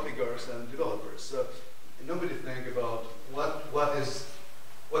for oligarchs and developers. So nobody think about what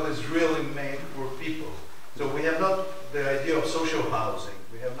is really made for people. So we have not the idea of social housing.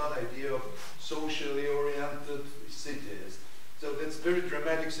 We have not idea of socially oriented cities. So that's a very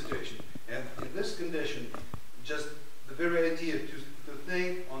dramatic situation. And in this condition, just the very idea to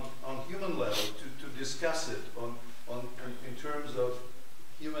think on human level, to discuss it in terms of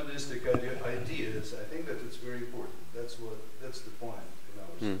humanistic ideas, I think that it's very important. That's the point in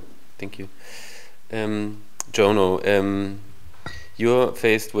our school. Thank you. Jono, you're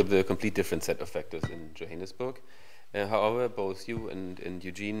faced with a complete different set of factors in Johannesburg. However, both you and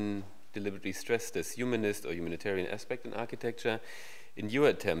Eugene deliberately stressed this humanist or humanitarian aspect in architecture in your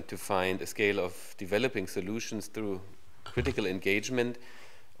attempt to find a scale of developing solutions through critical engagement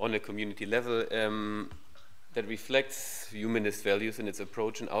on a community level. that reflects humanist values in its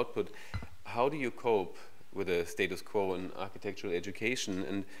approach and output. How do you cope with the status quo in architectural education,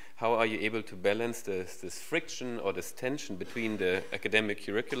 and how are you able to balance this friction or this tension between the academic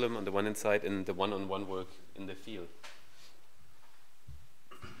curriculum on the one hand side and the one-on-one work in the field?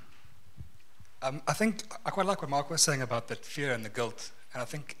 I think I quite like what Mark was saying about that fear and the guilt, and I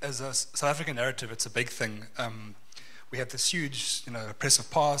think as a South African narrative, it's a big thing. We have this huge, oppressive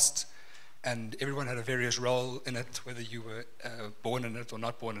past, and everyone had a various role in it, whether you were born in it or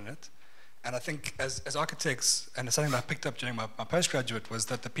not born in it. And I think as architects, and it's something that I picked up during my postgraduate, was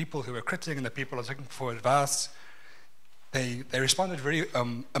that the people who were critiquing and the people I was looking for advice, they responded very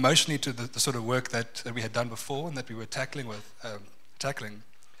emotionally to the sort of work that we had done before and that we were tackling. And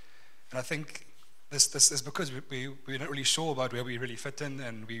I think this is because we're not really sure about where we really fit in,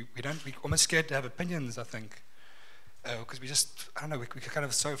 and we're almost scared to have opinions, I think. Because we just, I don't know, we're kind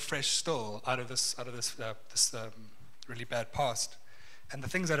of so fresh still out of this really bad past. And the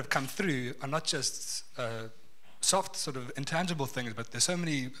things that have come through are not just soft, sort of intangible things, but there's so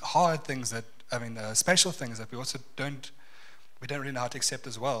many hard things that, special things that we also don't really know how to accept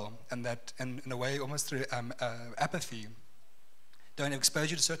as well. And that, in a way, almost through apathy, don't expose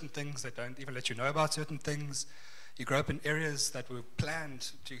you to certain things, they don't even let you know about certain things. You grow up in areas that were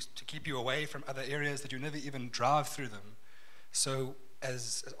planned to keep you away from other areas that you never even drive through them. So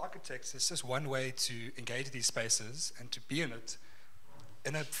as architects, it's just one way to engage these spaces and to be in it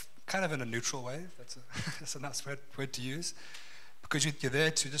in a kind of in a neutral way. That's a nice word to use, because you're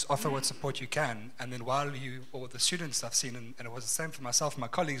there to just offer what support you can. And then while or the students I've seen, and it was the same for myself and my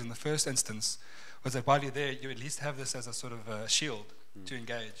colleagues in the first instance, was that while you're there, you at least have this as a sort of a shield to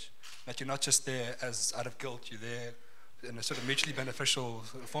engage. That you're not just there as out of guilt, you're there in a sort of mutually beneficial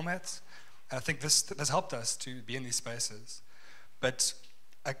sort of format. And I think this has helped us to be in these spaces. But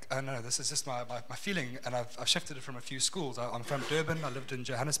I don't know, this is just my feeling, and I've shifted it from a few schools. I'm from Durban, I lived in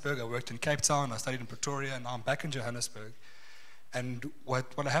Johannesburg, I worked in Cape Town, I studied in Pretoria, and now I'm back in Johannesburg. And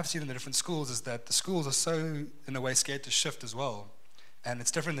what I have seen in the different schools is that the schools are so, in a way, scared to shift as well. And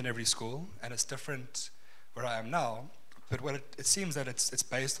it's different in every school, and it's different where I am now. But what it seems that it's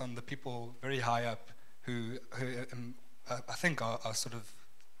based on the people very high up who I think are sort of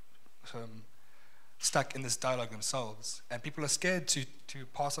stuck in this dialogue themselves. And people are scared to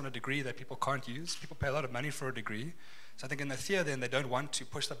pass on a degree that people can't use. People pay a lot of money for a degree. So I think in the fear then, they don't want to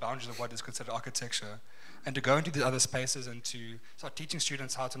push the boundaries of what is considered architecture, and to go into these other spaces and to start teaching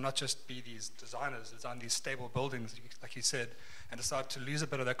students how to not just be these designers, design these stable buildings, like you said, and to start to lose a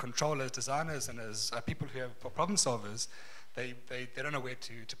bit of their control as designers and as people who are problem solvers. They don't know where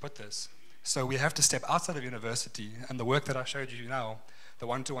to put this. So we have to step outside of university, and the work that I showed you now, the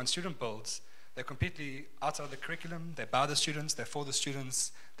one-to-one student builds, they're completely outside of the curriculum, they're by the students, they're for the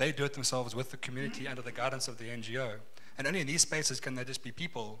students, they do it themselves with the community under the guidance of the NGO. And only in these spaces can they just be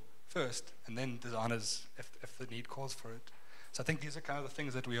people first, and then designers if the need calls for it. So I think these are kind of the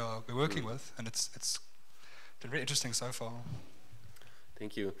things that we're working with, and it's been very interesting so far.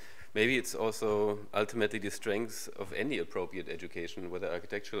 Thank you. Maybe it's also ultimately the strengths of any appropriate education, whether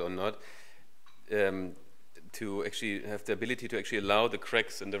architectural or not, to actually have the ability to actually allow the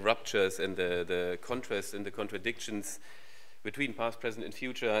cracks and the ruptures and the contrasts and the contradictions between past, present, and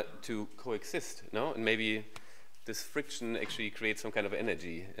future to coexist, no? And maybe this friction actually creates some kind of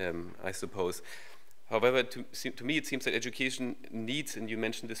energy, I suppose. However, to me, it seems that education needs, and you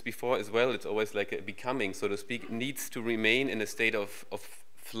mentioned this before as well, it's always like a becoming, so to speak, needs to remain in a state of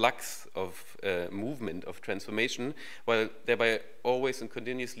flux, of movement, of transformation, while thereby always and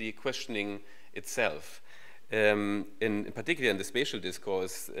continuously questioning itself. In particular in the spatial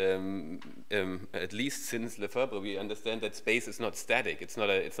discourse, at least since Lefebvre, we understand that space is not static. It's not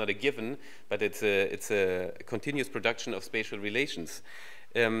a given, but it's a continuous production of spatial relations.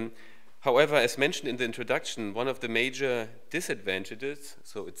 However, as mentioned in the introduction, one of the major disadvantages,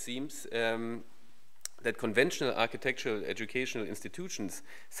 so it seems, that conventional architectural educational institutions,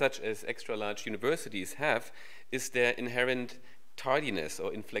 such as extra-large universities, have, is their inherent tardiness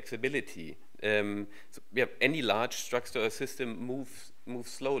or inflexibility. So any large structural system moves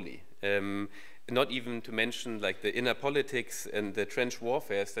slowly. Not even to mention like the inner politics and the trench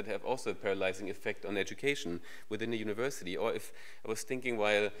warfares that have also a paralyzing effect on education within a university. Or if I was thinking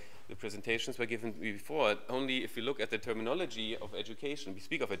while the presentations were given before, only if you look at the terminology of education, we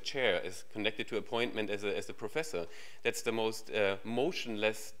speak of a chair as connected to appointment as a professor. That's the most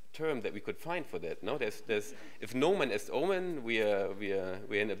motionless term that we could find for that. No, there's if nomen est omen, we're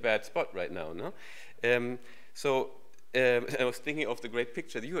in a bad spot right now. No, I was thinking of the great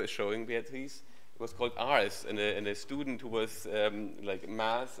picture that you were showing, Beatrice, was called Ars, and a student who was like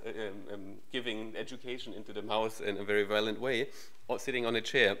giving education into the mouse in a very violent way, or sitting on a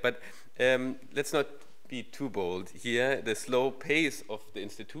chair. But let's not be too bold here. The slow pace of the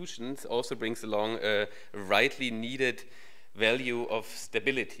institutions also brings along a rightly needed value of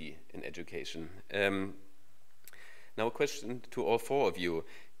stability in education. Now a question to all four of you.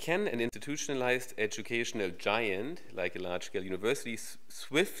 Can an institutionalized educational giant, like a large-scale university,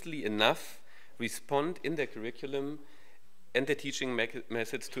 swiftly enough respond in their curriculum and their teaching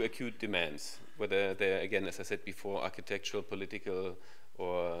methods to acute demands, whether they're, again, as I said before, architectural, political,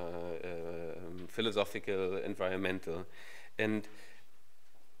 or philosophical, environmental? And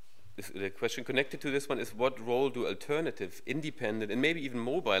the question connected to this one is, what role do alternative, independent, and maybe even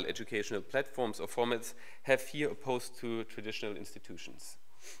mobile educational platforms or formats have here opposed to traditional institutions?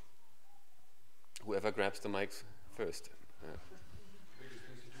 Whoever grabs the mic first.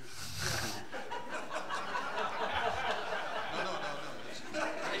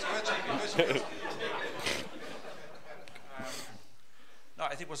 No, I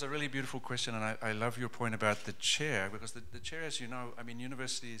think it was a really beautiful question, and I love your point about the chair, because the chair, as you know, I mean,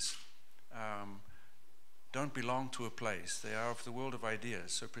 universities don't belong to a place. They are of the world of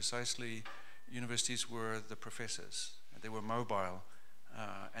ideas. So precisely, universities were the professors. They were mobile.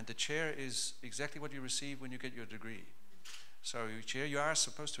 And the chair is exactly what you receive when you get your degree. So your chair, you are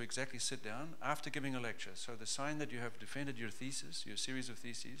supposed to exactly sit down after giving a lecture. So the sign that you have defended your thesis, your series of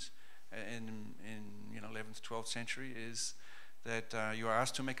theses, in 11th, 12th century is that you are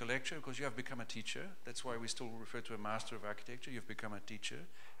asked to make a lecture because you have become a teacher. That's why we still refer to a master of architecture. You've become a teacher,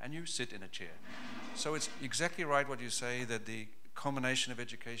 and you sit in a chair. So it's exactly right what you say, that the culmination of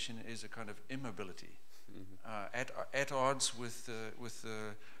education is a kind of immobility. At odds with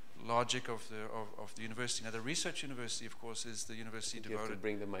the logic of the university. Now, the research university, of course, is the university devoted.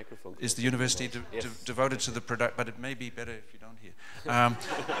 Bring the microphone. Is the university devoted to the product? But it may be better if you don't hear.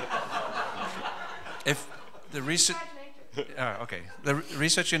 If the research, okay, the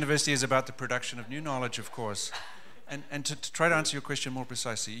research university is about the production of new knowledge, of course. And to try to answer your question more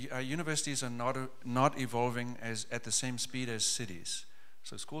precisely, universities are not evolving at the same speed as cities.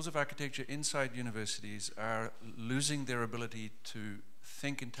 So schools of architecture inside universities are losing their ability to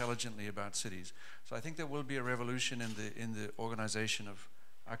think intelligently about cities. So I think there will be a revolution in the organization of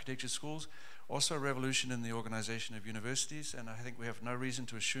architecture schools, also a revolution in the organization of universities, and I think we have no reason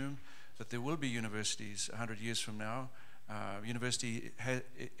to assume that there will be universities 100 years from now. University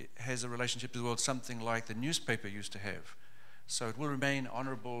has a relationship to the world something like the newspaper used to have. So it will remain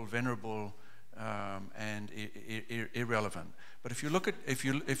honorable, venerable, and irrelevant. But if you look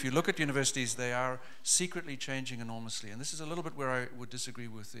at universities, they are secretly changing enormously. And this is a little bit where I would disagree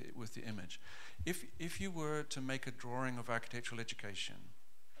with the image. If you were to make a drawing of architectural education,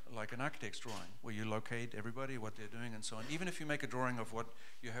 like an architect's drawing, where you locate everybody, what they're doing, and so on, even if you make a drawing of what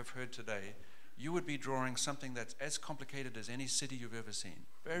you have heard today, you would be drawing something that's as complicated as any city you've ever seen.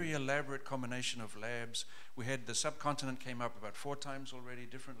 Very elaborate combination of labs. We had the subcontinent came up about 4 times already,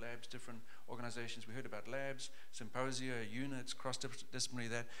 different labs, different organizations. We heard about labs, symposia, units, cross-disciplinary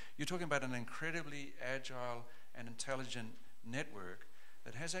that. You're talking about an incredibly agile and intelligent network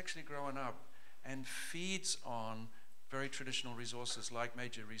that has actually grown up and feeds on very traditional resources like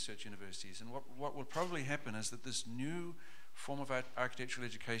major research universities. And what will probably happen is that this new form of architectural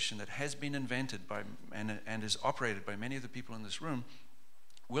education that has been invented by and is operated by many of the people in this room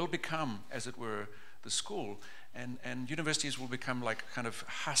will become, as it were, the school, and universities will become like kind of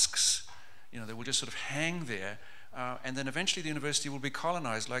husks. They will just sort of hang there, and then eventually the university will be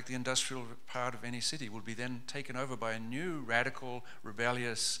colonized, like the industrial part of any city will be then taken over by a new radical,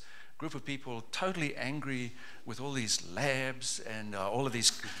 rebellious group of people, totally angry with all these labs and all of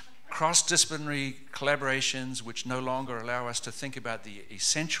these cross-disciplinary collaborations which no longer allow us to think about the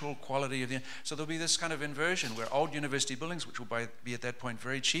essential quality of the... So there'll be this kind of inversion where old university buildings, which will be at that point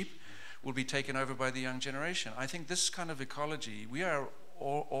very cheap, will be taken over by the young generation. I think this kind of ecology, we are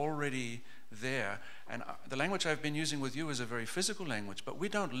already there. And the language I've been using with you is a very physical language, but we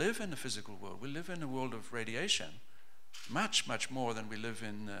don't live in the physical world. We live in a world of radiation, much, much more than we live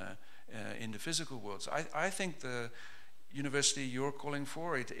in the physical world. So I think the university you're calling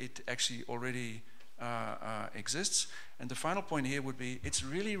for, it actually already exists. And the final point here would be, it's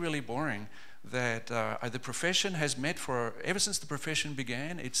really, really boring that the profession has met ever since the profession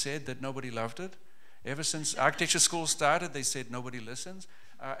began, it said that nobody loved it. Ever since architecture schools started, they said nobody listens.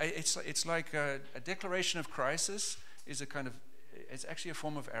 It's like a declaration of crisis is it's actually a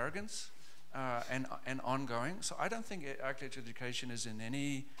form of arrogance. And ongoing. So I don't think architecture education is in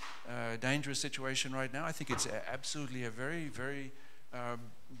any dangerous situation right now. I think it's absolutely a very, very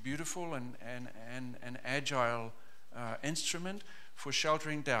beautiful and agile instrument for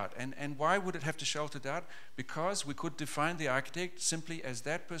sheltering doubt. And why would it have to shelter doubt? Because we could define the architect simply as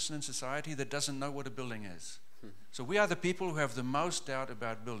that person in society that doesn't know what a building is. So we are the people who have the most doubt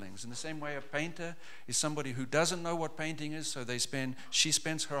about buildings. In the same way, a painter is somebody who doesn't know what painting is, so she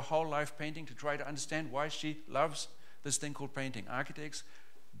spends her whole life painting to try to understand why she loves this thing called painting. Architects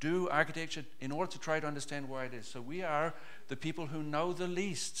do architecture in order to try to understand why it is. So we are the people who know the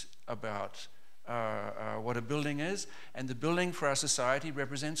least about what a building is, and the building for our society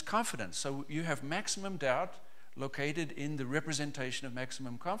represents confidence. So you have maximum doubt located in the representation of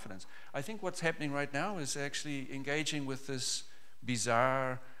maximum confidence. I think what's happening right now is actually engaging with this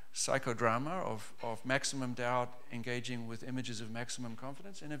bizarre psychodrama of maximum doubt, engaging with images of maximum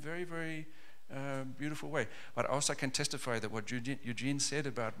confidence in a very, very beautiful way. But also I can testify that what Eugene said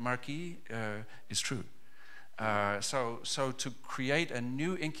about Marquis is true. So to create a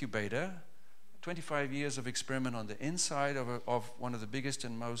new incubator, 25 years of experiment on the inside of one of the biggest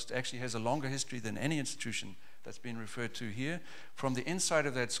and most, actually has a longer history than any institution that's been referred to here. From the inside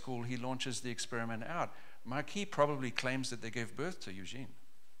of that school, he launches the experiment out. Marquis probably claims that they gave birth to Eugene,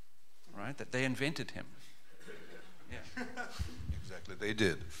 right? That they invented him. Yeah. Exactly, they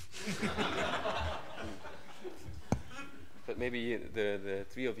did. But maybe the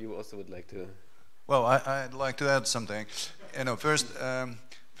three of you also would like to. Well, I'd like to add something. You know, first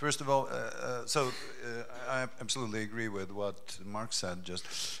of all, I absolutely agree with what Mark said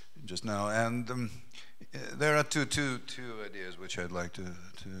just now, and there are two ideas which I'd like to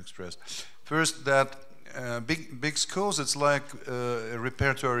express. First, that big schools, it's like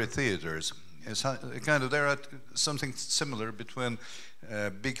repertory theaters. It's kind of, there are something similar between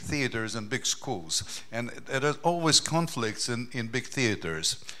big theaters and big schools, and there are always conflicts in big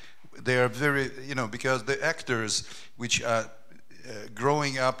theaters. They are very, you know, because the actors which are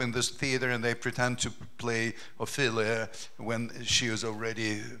growing up in this theater, and they pretend to play Ophelia when she is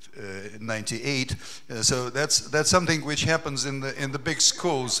already 98. So that's something which happens in the big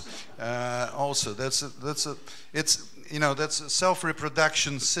schools also. It's you know, that's a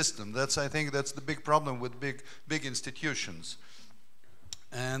self-reproduction system. I think that's the big problem with big institutions.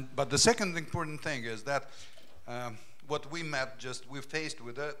 But the second important thing is that what we faced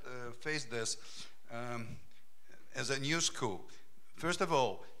this as a new school. First of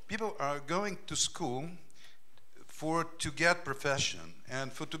all, people are going to school to get profession,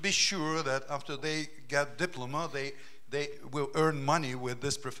 and to be sure that after they get diploma, they will earn money with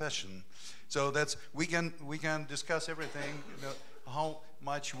this profession. So we can discuss everything, you know, how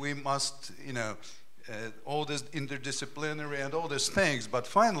much we must, you know, all this interdisciplinary and all these things. But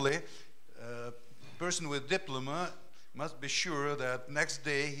finally, a person with diploma must be sure that next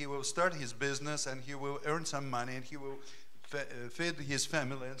day he will start his business and he will earn some money and he will feed his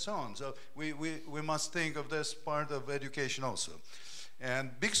family and so on. So we must think of this part of education also.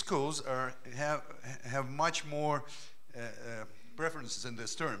 And big schools have much more preferences in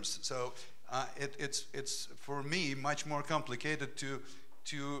these terms. So it's for me much more complicated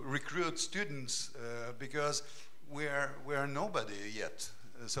to recruit students because we are nobody yet.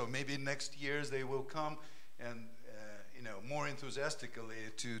 So maybe next years they will come and you know, more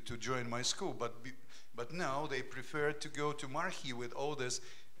enthusiastically to join my school. But now they prefer to go to Marquis with all this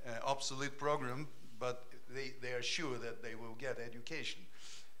obsolete program, but they are sure that they will get education.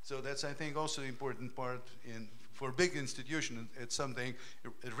 So that's, I think, also an important part for big institution. It's something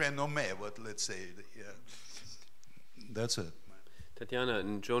renommé, but let's say, yeah. That's it. Tatiana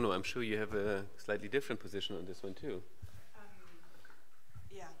and Jono, I'm sure you have a slightly different position on this one too.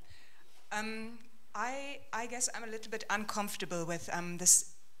 I guess I'm a little bit uncomfortable with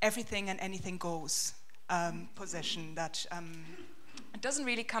this everything and anything goes position that it doesn't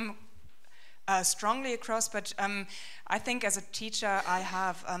really come strongly across, but I think as a teacher I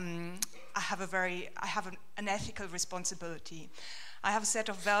have an ethical responsibility. I have a set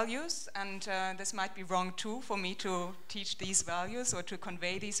of values, and this might be wrong too for me to teach these values or to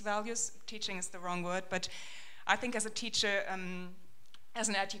convey these values. Teaching is the wrong word, but I think as a teacher, as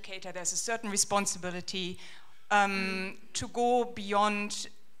an educator, there's a certain responsibility to go beyond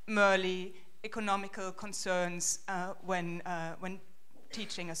merely economical concerns when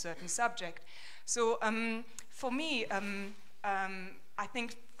teaching a certain subject. So for me, I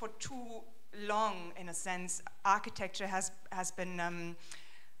think for too long, in a sense, architecture has been,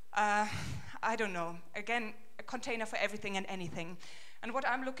 I don't know, again, a container for everything and anything. And what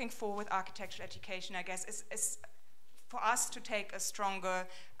I'm looking for with architectural education, I guess, is for us to take a stronger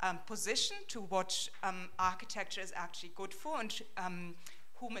position to what architecture is actually good for and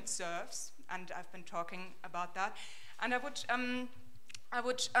whom it serves. And I've been talking about that. And I would I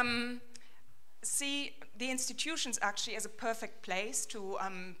would see the institutions actually as a perfect place to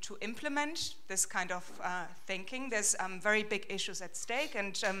implement this kind of thinking. There's very big issues at stake,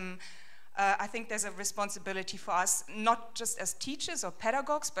 and I think there's a responsibility for us, not just as teachers or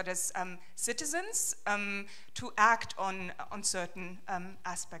pedagogues, but as citizens, to act on certain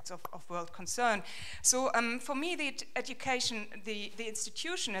aspects of world concern. So for me, the education, the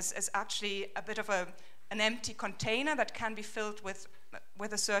institution is actually a bit of an empty container that can be filled with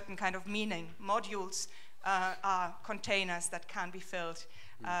a certain kind of meaning. Modules are containers that can be filled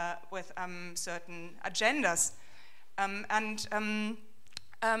with certain agendas.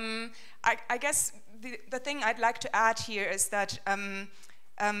 I guess the thing I'd like to add here is that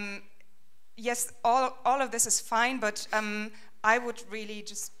yes, all of this is fine, but I would really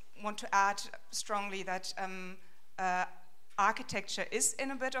just want to add strongly that architecture is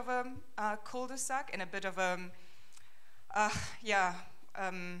in a bit of a cul-de-sac, in a bit of a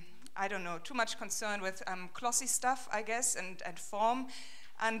I don't know, too much concern with glossy stuff, I guess, and form,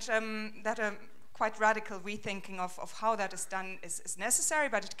 and that a quite radical rethinking of how that is done is necessary,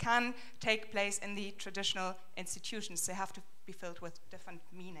 but it can take place in the traditional institutions. They have to be filled with different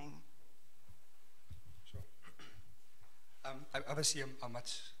meaning. Sure. Obviously, I'm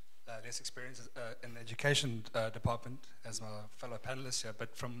much less experienced in the education department as my fellow panelists here,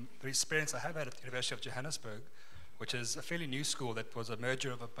 but from the experience I have had at the University of Johannesburg, which is a fairly new school that was a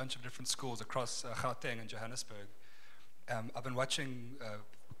merger of a bunch of different schools across Gauteng and Johannesburg. I've been watching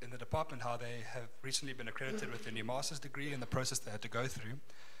in the department how they have recently been accredited with their new master's degree and the process they had to go through.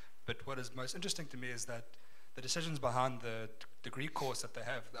 But what is most interesting to me is that the decisions behind the degree course that they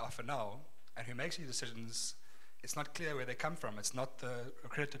offer now, and who makes these decisions, it's not clear where they come from. It's not the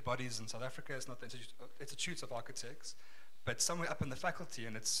accredited bodies in South Africa, it's not the institutes of architects, but somewhere up in the faculty,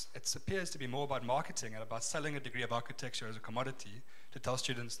 and it appears to be more about marketing and about selling a degree of architecture as a commodity to tell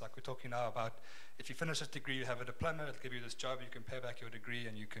students, like we're talking now about, if you finish this degree, you have a diploma, it'll give you this job, you can pay back your degree,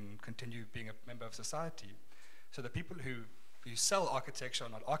 and you can continue being a member of society. So the people who sell architecture are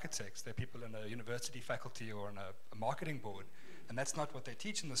not architects, they're people in a university faculty or on a marketing board, and that's not what they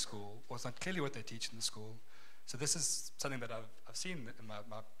teach in the school, or it's not clearly what they teach in the school. So this is something that I've seen in my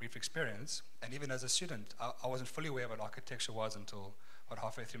brief experience, and even as a student, I wasn't fully aware of what architecture was until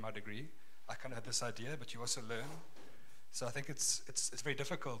halfway through my degree. I kind of had this idea, but you also learn. So I think it's very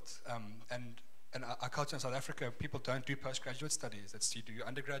difficult, and our culture in South Africa, people don't do postgraduate studies. You do your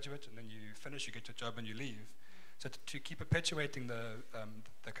undergraduate, and then you finish, you get your job, and you leave. So to keep perpetuating the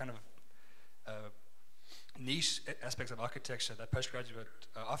kind of niche aspects of architecture that postgraduate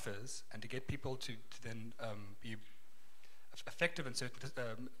offers, and to get people to then be effective in certain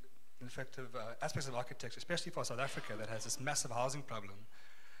effective aspects of architecture, especially for South Africa that has this massive housing problem,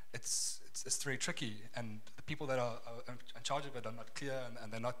 it's very tricky, and the people that are in charge of it are not clear,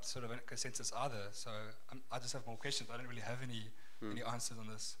 and they're not sort of in consensus either. So I just have more questions. I don't really have any answers on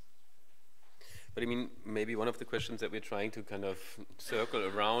this. But I mean, maybe one of the questions that we're trying to kind of circle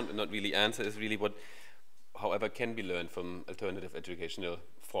around and not really answer is really what, however, can be learned from alternative educational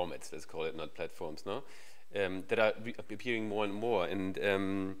formats, let's call it, not platforms, no? That are appearing more and more, and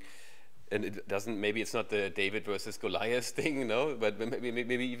it doesn't, maybe it's not the David versus Goliath thing, no, but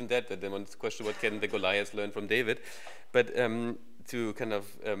maybe even that then one's question, what can the Goliaths learn from David? But to kind of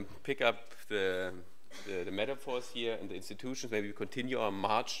pick up the metaphors here and the institutions, maybe we continue our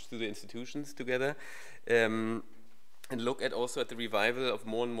march through the institutions together, and look at also at the revival of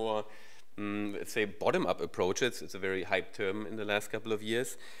more and more let's say bottom-up approaches. It's a very hyped term in the last couple of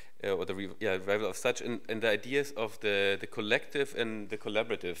years, or the revival of such, and the ideas of the collective and the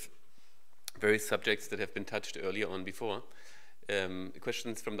collaborative, various subjects that have been touched earlier on before.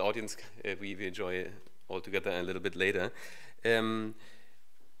 Questions from the audience we enjoy all together a little bit later. And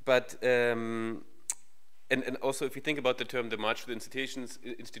also, if you think about the term, the march to the institutions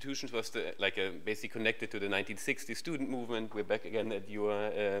was basically connected to the 1960s student movement. We're back again at your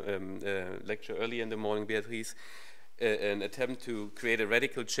lecture earlier in the morning, Beatrice. An attempt to create a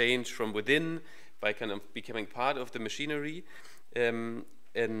radical change from within by kind of becoming part of the machinery.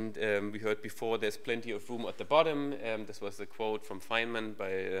 We heard before there's plenty of room at the bottom. This was a quote from Feynman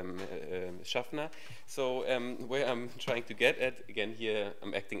by Schaffner. So where I'm trying to get at, again here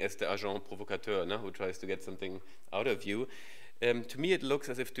I'm acting as the agent provocateur, no, who tries to get something out of you. To me it looks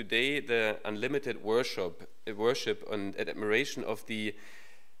as if today the unlimited worship and admiration of the,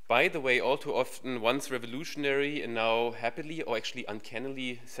 by the way, all too often once revolutionary and now happily or actually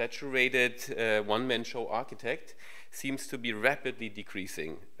uncannily saturated one-man show architect seems to be rapidly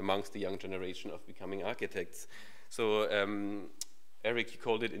decreasing amongst the young generation of becoming architects. So Eric, you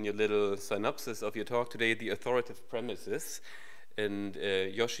called it in your little synopsis of your talk today, the authoritative premises. and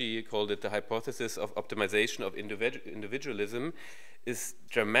Yoshi called it the hypothesis of optimization of individualism, is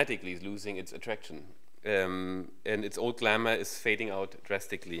dramatically losing its attraction. And its old glamour is fading out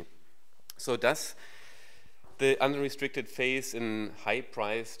drastically. So does the unrestricted phase in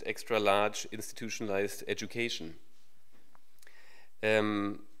high-priced, extra-large, institutionalized education?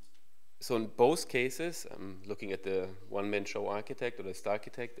 So in both cases, I'm looking at the one-man show architect or the star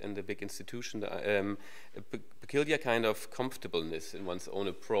architect and the big institution, a peculiar kind of comfortableness in one's own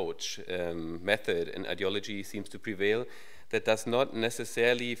approach, method, and ideology seems to prevail that does not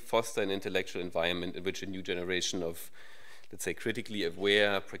necessarily foster an intellectual environment in which a new generation of, let's say, critically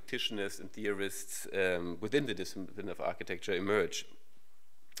aware practitioners and theorists within the discipline of architecture emerge.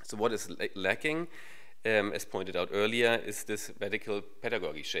 So what is lacking, as pointed out earlier, is this radical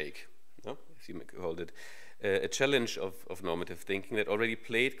pedagogy shake. No? If you called it, a challenge of normative thinking that already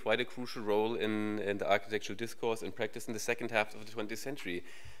played quite a crucial role in the architectural discourse and practice in the second half of the 20th century.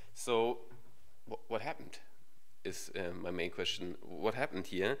 So what happened is my main question. What happened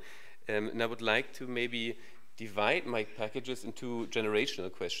here? And I would like to maybe divide my packages into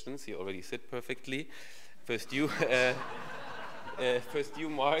generational questions. You already sit perfectly. First you,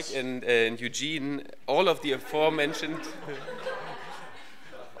 Mark, and Eugene, all of the aforementioned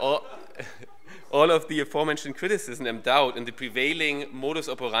all of the aforementioned criticism and doubt in the prevailing modus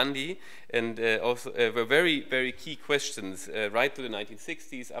operandi and also were very, very key questions right to the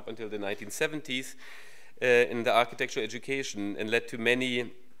 1960s up until the 1970s in the architectural education, and led to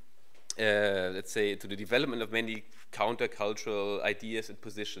many, let's say, to the development of many countercultural ideas and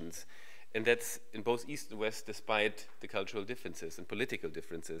positions. And that's in both East and West, despite the cultural differences and political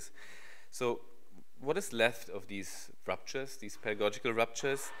differences. So what is left of these ruptures, these pedagogical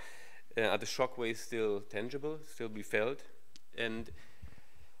ruptures? Are the shockwaves still tangible, still be felt? And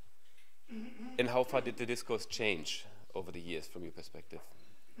how far did the discourse change over the years from your perspective?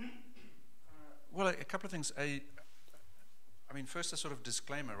 Well, a couple of things. I mean, first a sort of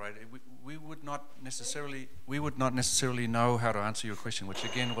disclaimer, right? We would not necessarily know how to answer your question, which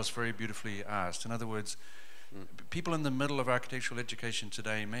again was very beautifully asked. In other words, people in the middle of architectural education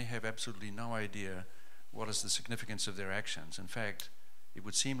today may have absolutely no idea what is the significance of their actions. In fact, it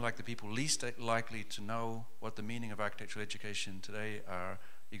would seem like the people least likely to know what the meaning of architectural education today are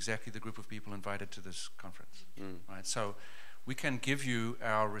exactly the group of people invited to this conference, right? So we can give you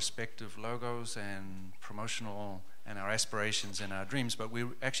our respective logos and promotional and our aspirations and our dreams, but we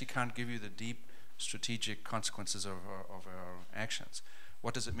actually can't give you the deep strategic consequences of our actions.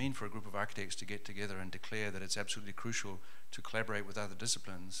 What does it mean for a group of architects to get together and declare that it's absolutely crucial to collaborate with other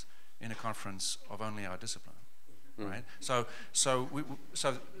disciplines in a conference of only our discipline, right? So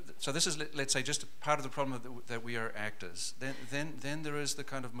this is, let's say, just a part of the problem that we are actors. Then there is the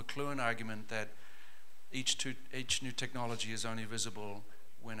kind of McLuhan argument that each new technology is only visible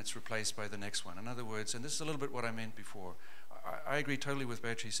when it's replaced by the next one. In other words, and this is a little bit what I meant before, I agree totally with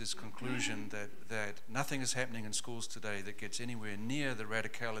Beatrice's conclusion that nothing is happening in schools today that gets anywhere near the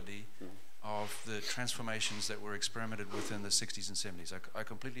radicality of the transformations that were experimented with in the 60s and 70s. I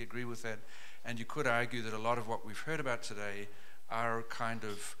completely agree with that. And you could argue that a lot of what we've heard about today are kind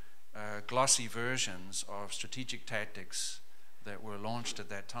of glossy versions of strategic tactics that were launched at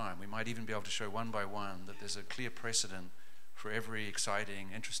that time. We might even be able to show one by one that there's a clear precedent for every exciting,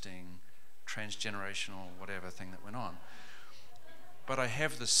 interesting, transgenerational, whatever thing that went on. But I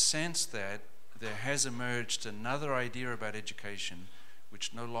have the sense that there has emerged another idea about education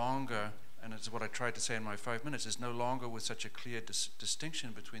which no longer, and it's what I tried to say in my 5 minutes, is no longer with such a clear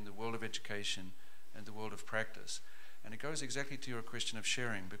distinction between the world of education and the world of practice. And it goes exactly to your question of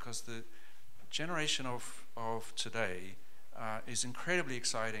sharing, because the generation of today is incredibly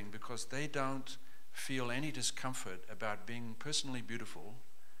exciting because they don't feel any discomfort about being personally beautiful,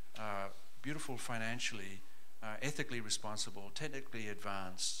 beautiful financially, ethically responsible, technically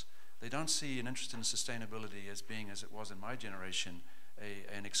advanced. They don't see an interest in sustainability as being, as it was in my generation,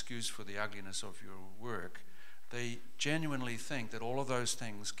 an excuse for the ugliness of your work. They genuinely think that all of those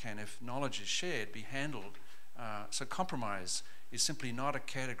things can, if knowledge is shared, be handled. So compromise is simply not a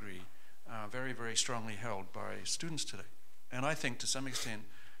category very, very strongly held by students today. And I think to some extent,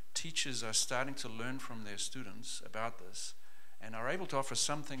 teachers are starting to learn from their students about this and are able to offer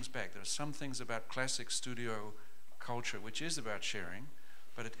some things back. There are some things about classic studio culture, which is about sharing,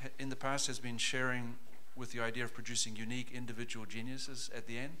 but it in the past has been sharing with the idea of producing unique individual geniuses at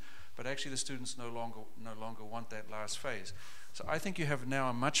the end, but actually the students no longer want that last phase. So I think you have now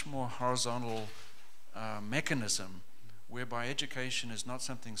a much more horizontal mechanism whereby education is not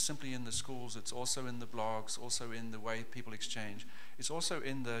something simply in the schools, it's also in the blogs, also in the way people exchange. It's also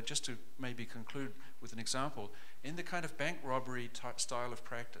in the, just to maybe conclude with an example, in the kind of bank robbery type style of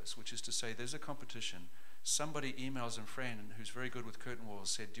practice, which is to say there's a competition, somebody emails a friend who's very good with curtain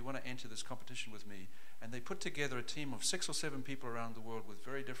walls, said, do you want to enter this competition with me? And they put together a team of 6 or 7 people around the world with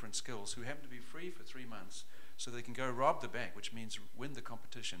very different skills who happen to be free for 3 months so they can go rob the bank, which means win the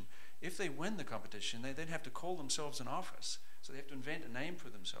competition. If they win the competition, they then have to call themselves an office. So they have to invent a name for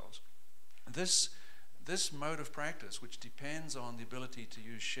themselves. This mode of practice, which depends on the ability to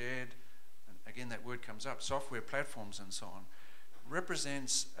use shared, and again that word comes up, software platforms and so on,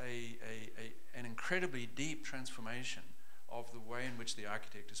 represents an incredibly deep transformation of the way in which the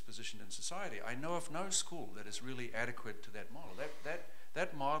architect is positioned in society. I know of no school that is really adequate to that model.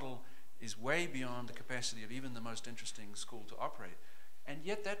 That model is way beyond the capacity of even the most interesting school to operate. And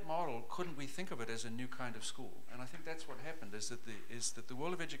yet that model, couldn't we think of it as a new kind of school? And I think that's what happened, is that the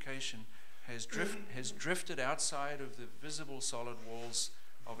world of education has drifted outside of the visible solid walls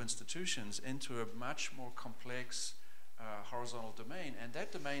of institutions into a much more complex horizontal domain, and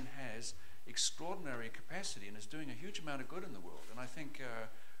that domain has extraordinary capacity and is doing a huge amount of good in the world. And I think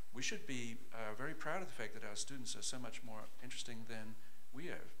we should be very proud of the fact that our students are so much more interesting than we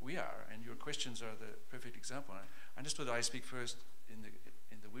are. And your questions are the perfect example. I understood I speak first in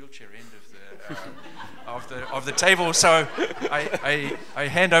the wheelchair end of the table, so I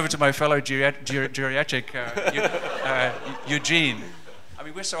hand over to my fellow geriatric Eugene. I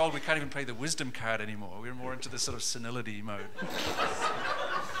mean, we're so old we can't even play the wisdom card anymore. We're more into the sort of senility mode.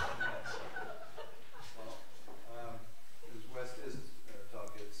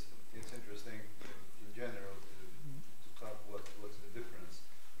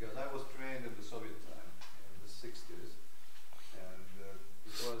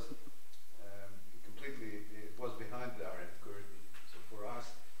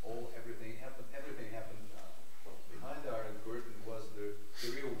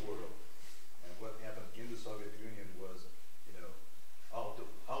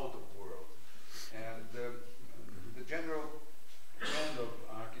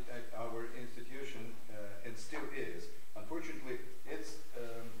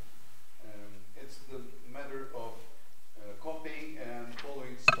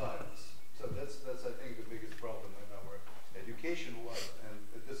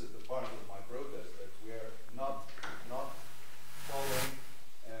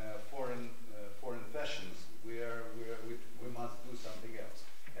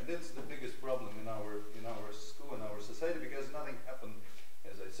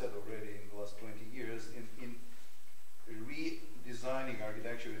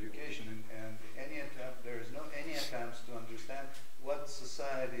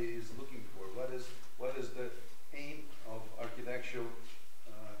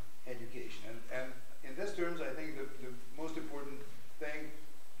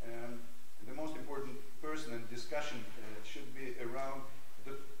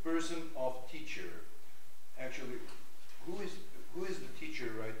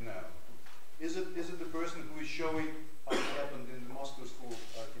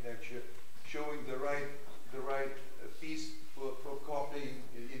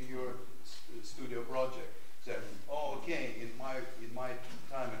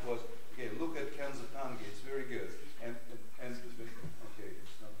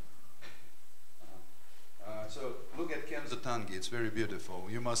 It's very beautiful.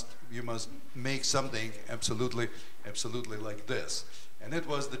 You must make something absolutely like this. And it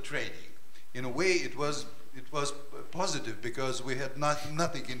was the training. In a way, it was positive because we had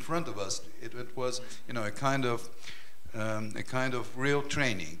nothing in front of us. It was, you know, a kind of real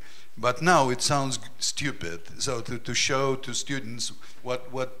training. But now it sounds stupid. So to show to students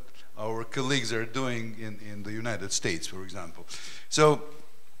what our colleagues are doing in the United States, for example. So,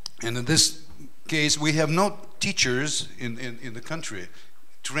 and in this case, we have no teachers in the country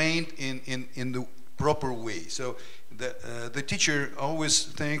trained in the proper way. So the teacher always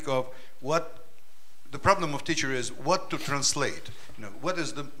think of what the problem of teacher is, what to translate. You know,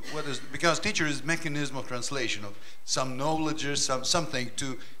 because teacher is mechanism of translation of some knowledge or something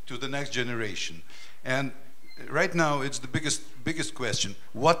to the next generation. And right now it's the biggest question,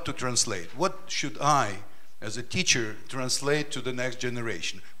 what to translate. What should I, as a teacher, translate to the next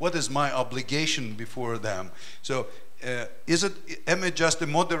generation? What is my obligation before them? So, am I just a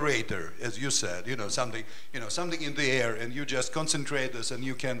moderator, as you said? Something in the air, and you just concentrate this, and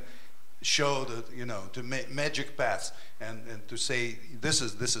you can show that, to magic paths, and to say this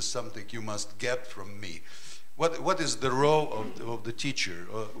is something you must get from me. What is the role of the teacher?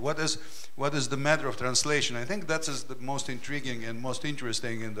 What is the matter of translation? I think that is the most intriguing and most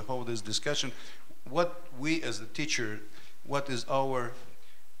interesting in the whole this discussion. What we as a teacher, what is our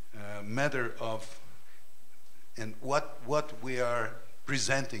matter of and what we are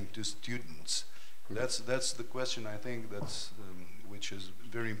presenting to students. That's the question, I think, which is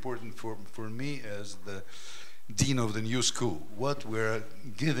very important for me as the dean of the new school, what we're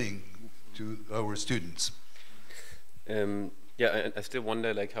giving to our students. Yeah, I still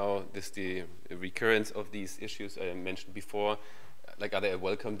wonder like how the recurrence of these issues I mentioned before, like are they a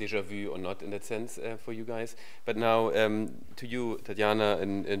welcome déjà vu or not in that sense for you guys? But now to you, Tatjana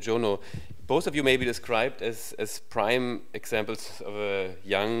and Jono, both of you may be described as prime examples of a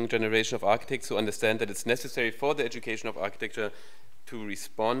young generation of architects who understand that it's necessary for the education of architecture to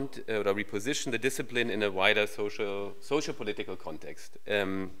respond or reposition the discipline in a wider social-political context.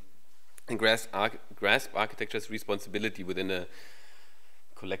 And grasp architecture's responsibility within a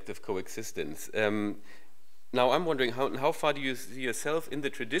collective coexistence. Now I'm wondering, how far do you see yourself in the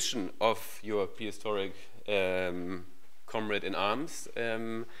tradition of your prehistoric comrade in arms,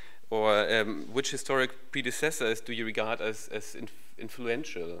 or which historic predecessors do you regard as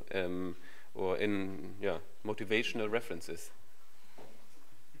influential or in motivational references?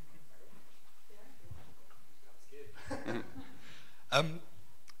 I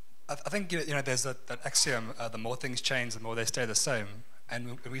think there's that axiom: the more things change, the more they stay the same. And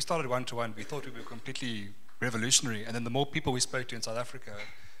when we started one-to-one, we thought we were completely revolutionary. And then the more people we spoke to in South Africa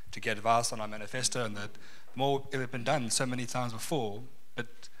to get advice on our manifesto, and that more it had been done so many times before,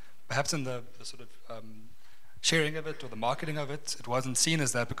 but perhaps in the sort of sharing of it or the marketing of it, it wasn't seen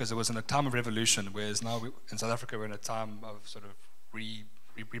as that because it was in a time of revolution. Whereas now in South Africa we're in a time of sort of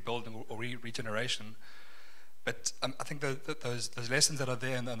rebuilding or regeneration. But I think those lessons that are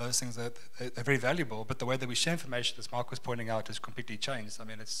there and those things, they're very valuable, but the way that we share information, as Mark was pointing out, has completely changed. I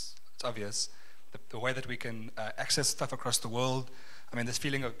mean, it's obvious. The way that we can access stuff across the world, I mean, this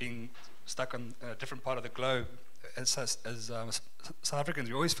feeling of being stuck on a different part of the globe, as South Africans,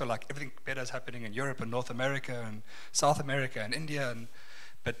 we always feel like everything better is happening in Europe and North America and South America and India,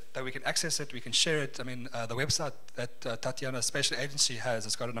 but that we can access it, we can share it. I mean, the website that Tatjana's spatial agency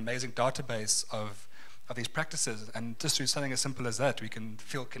has got an amazing database of these practices, and just through something as simple as that, we can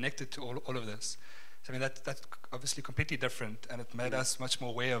feel connected to all of this. So I mean, that's obviously completely different, and it made us much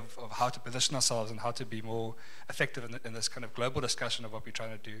more aware of how to position ourselves and how to be more effective in this kind of global discussion of what we're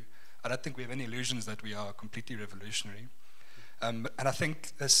trying to do. I don't think we have any illusions that we are completely revolutionary. And I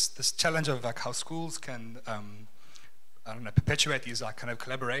think this challenge of like how schools can, I don't know, perpetuate these like kind of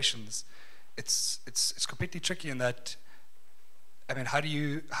collaborations, it's completely tricky in that. I mean, how do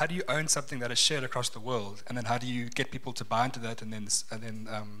you own something that is shared across the world, and then how do you get people to buy into that, and then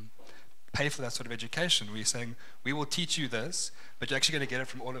pay for that sort of education? We're saying we will teach you this, but you're actually going to get it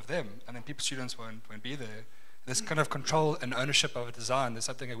from all of them, and then students won't be there. This kind of control and ownership of a design is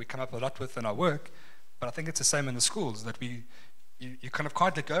something that we come up a lot with in our work, but I think it's the same in the schools, that you kind of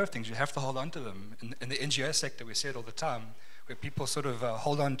can't let go of things. You have to hold on to them. In the NGO sector, we see it all the time, where people sort of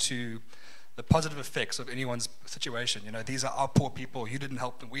hold on to the positive effects of anyone's situation. You know, these are our poor people, you didn't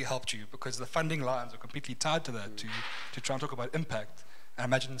help them, we helped you, because the funding lines are completely tied to that, to try and talk about impact. And I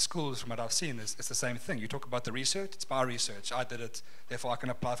imagine in schools, from what I've seen, it's the same thing. You talk about the research, it's my research, I did it, therefore I can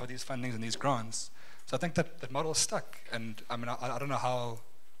apply for these fundings and these grants. So I think that model is stuck, and I mean, I don't know how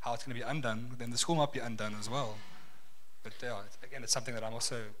it's going to be undone. Then the school might be undone as well. But yeah, again, it's something that I'm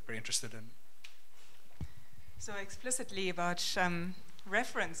also very interested in. So explicitly about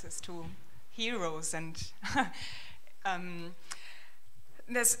references to heroes, and I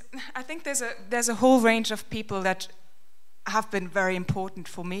think there's a whole range of people that have been very important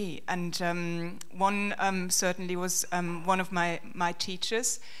for me, and one certainly was one of my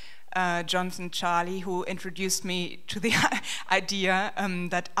teachers, Jonathan Charlie, who introduced me to the idea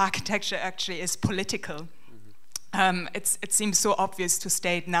that architecture actually is political. It seems so obvious to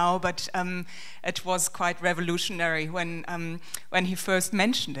state now, but it was quite revolutionary when he first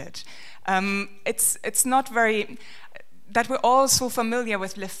mentioned it. It's not very, that we're all so familiar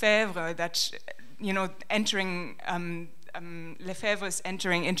with Lefebvre, that, you know, Lefebvre's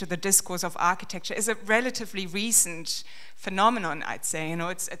entering into the discourse of architecture is a relatively recent phenomenon, I'd say. You know,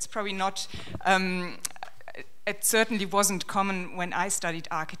 it's probably not, it certainly wasn't common when I studied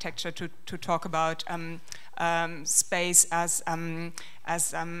architecture to talk about space as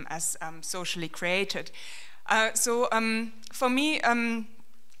socially created. So for me,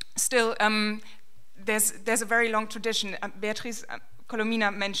 still, there's a very long tradition. Beatrice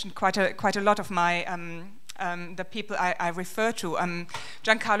Colomina mentioned quite a lot of my the people I refer to.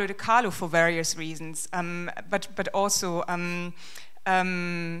 Giancarlo De Carlo for various reasons, but also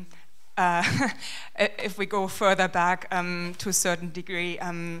if we go further back to a certain degree,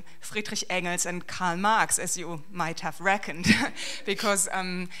 Friedrich Engels and Karl Marx, as you might have reckoned, because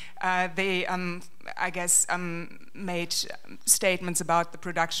they, I guess, made statements about the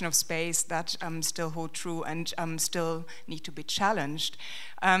production of space that still hold true and still need to be challenged.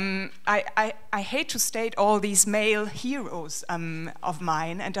 I hate to state all these male heroes of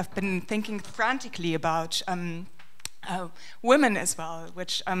mine, and I've been thinking frantically about women as well,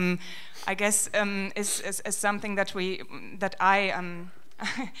 which I guess is something that we tend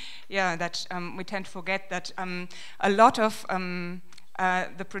to forget, that a lot of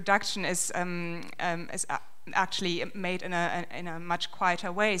the production is actually made in a much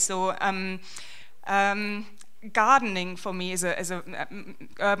quieter way. So gardening for me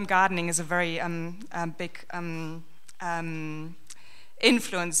urban gardening is a very big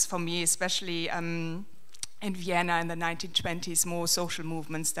influence for me, especially in Vienna in the 1920s, more social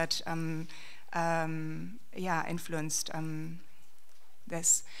movements that influenced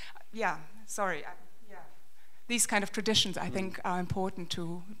this. These kind of traditions, I think, are important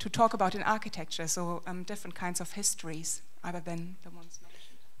to talk about in architecture, so different kinds of histories other than the ones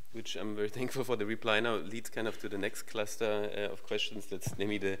mentioned. Which I'm very thankful for the reply now, leads kind of to the next cluster of questions, that's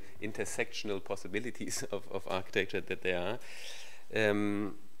namely the intersectional possibilities of architecture that there are.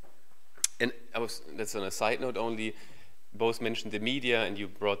 And that's on a side note only, both mentioned the media and you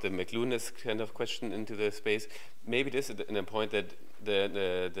brought the McLuhan's kind of question into the space. Maybe this is a point that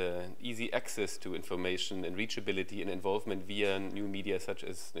the easy access to information and reachability and involvement via new media such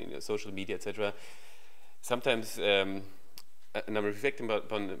as social media, etc. Sometimes, and I'm reflecting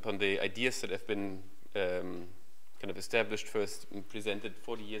upon the ideas that have been kind of established, first presented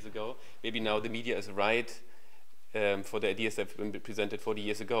 40 years ago. Maybe now the media is right for the ideas that have been presented 40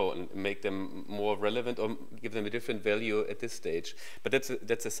 years ago and make them more relevant or give them a different value at this stage. But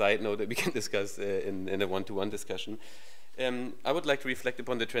that's a side note that we can discuss in a one-to-one discussion. I would like to reflect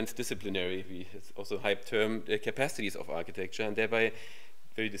upon the transdisciplinary, it's also a hype term, capacities of architecture, and thereby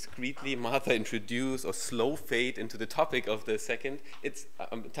very discreetly Martha introduce or slow fade into the topic of the second,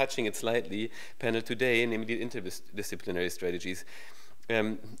 I'm touching it slightly, panel today, namely interdisciplinary strategies.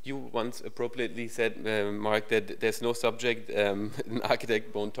 You once appropriately said, Mark, that there's no subject an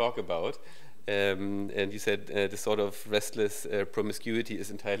architect won't talk about. And you said the sort of restless promiscuity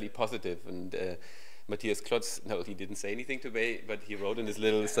is entirely positive. And Matthias Klotz, no, he didn't say anything today, but he wrote in his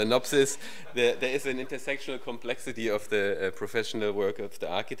little synopsis, there is an intersectional complexity of the professional work of the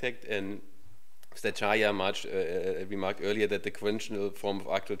architect. And Mr. Chaya remarked earlier that the conventional form of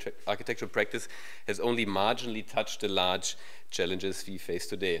architectural practice has only marginally touched the large challenges we face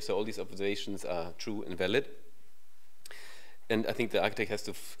today. So all these observations are true and valid. And I think the architect has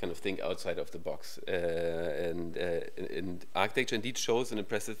to kind of think outside of the box. And architecture indeed shows an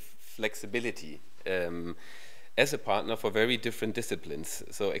impressive flexibility as a partner for very different disciplines.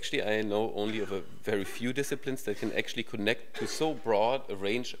 So actually I know only of a very few disciplines that can actually connect to so broad a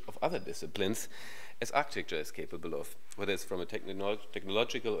range of other disciplines as architecture is capable of, whether it's from a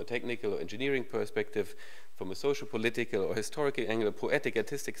technological or technical or engineering perspective, from a social, political or historical angle, a poetic,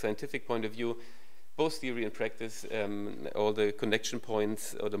 artistic, scientific point of view, both theory and practice, all the connection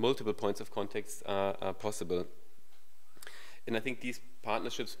points or the multiple points of context are possible. And I think these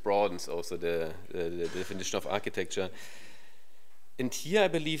partnerships broadens also the definition of architecture. And here I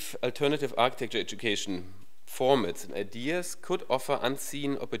believe alternative architecture education formats and ideas could offer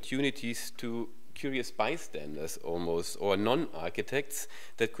unseen opportunities to curious bystanders almost, or non-architects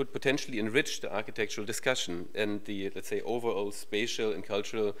that could potentially enrich the architectural discussion and the, let's say, overall spatial and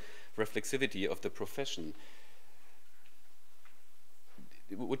cultural reflexivity of the profession.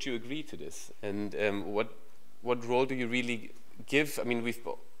 Would you agree to this? And what role do you really give? I mean, we've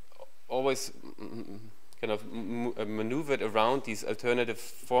always kind of maneuvered around these alternative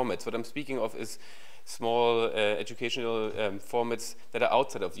formats. What I'm speaking of is small educational formats that are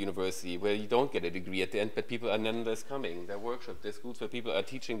outside of the university, where you don't get a degree at the end, but people are nonetheless coming. There are workshops, there are schools where people are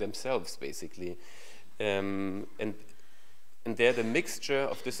teaching themselves, basically. And there the mixture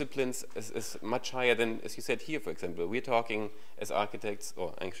of disciplines is much higher than, as you said here, for example. We're talking as architects,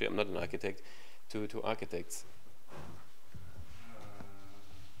 or actually I'm not an architect, to architects.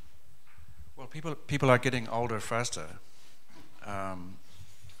 Well, people are getting older faster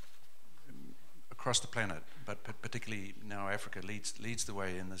across the planet, but particularly now Africa leads the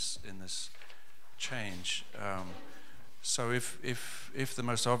way in this change. So if the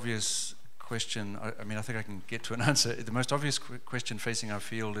most obvious question, I mean, I think I can get to an answer. The most obvious question facing our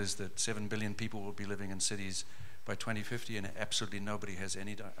field is that 7 billion people will be living in cities by 2050, and absolutely nobody has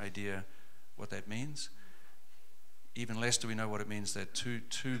any idea what that means. even less do we know what it means that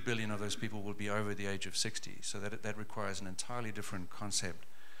 2 billion of those people will be over the age of 60. So that requires an entirely different concept.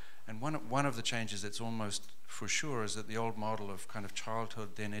 And one of the changes that's almost for sure is that the old model of kind of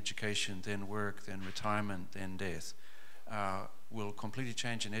childhood, then education, then work, then retirement, then death, will completely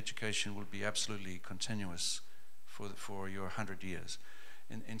change, and education will be absolutely continuous for your 100 years.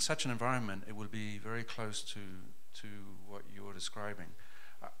 In such an environment, it will be very close to what you're describing.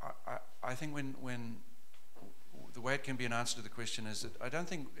 I think when the way it can be an answer to the question is that I don't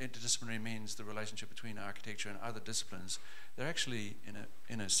think interdisciplinary means the relationship between architecture and other disciplines. There actually,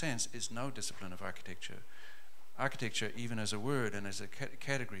 in a sense, is no discipline of architecture. Architecture, even as a word and as a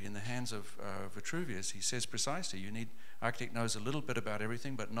category, in the hands of Vitruvius, he says precisely, architect knows a little bit about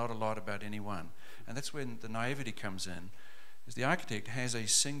everything, but not a lot about any one. And that's when the naivety comes in, is the architect has a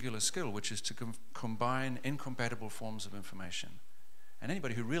singular skill, which is to combine incompatible forms of information. And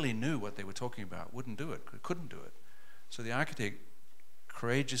anybody who really knew what they were talking about wouldn't do it, couldn't do it. So the architect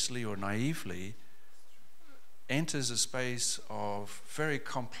courageously or naively enters a space of very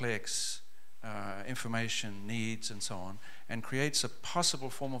complex information, needs, and so on, and creates a possible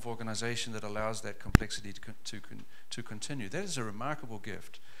form of organization that allows that complexity to continue. That is a remarkable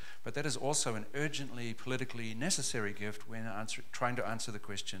gift, but that is also an urgently politically necessary gift when trying to answer the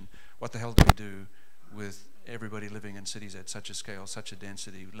question, what the hell do we do with everybody living in cities at such a scale, such a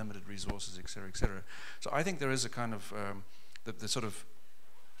density, limited resources, et cetera, et cetera. So I think there is a kind of, the sort of,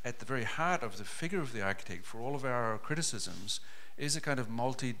 at the very heart of the figure of the architect, for all of our criticisms, is a kind of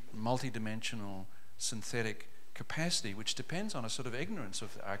multi-dimensional synthetic capacity which depends on a sort of ignorance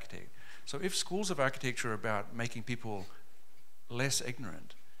of the architect. So if schools of architecture are about making people less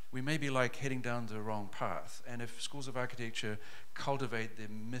ignorant, we may be like heading down the wrong path. And if schools of architecture cultivate the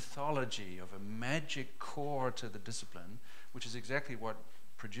mythology of a magic core to the discipline, which is exactly what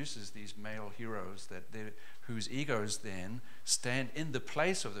produces these male heroes whose egos then stand in the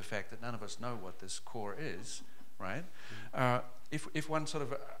place of the fact that none of us know what this core is, right? If one sort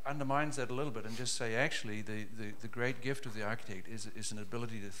of undermines that a little bit and just say, actually, the great gift of the architect is an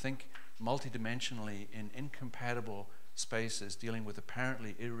ability to think multidimensionally in incompatible spaces dealing with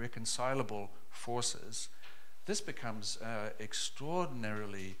apparently irreconcilable forces, this becomes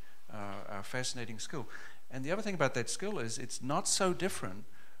extraordinarily fascinating skill. And the other thing about that skill is it's not so different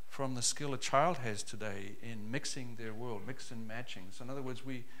from the skill a child has today in mixing their world, mix and matching. So in other words,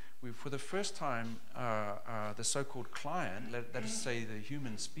 we for the first time, the so-called client, let us say the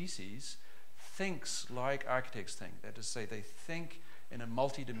human species, thinks like architects think. That is to say, they think in a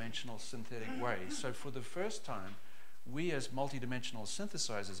multidimensional synthetic way. So for the first time, we as multidimensional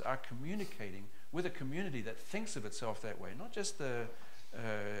synthesizers are communicating with a community that thinks of itself that way, not just the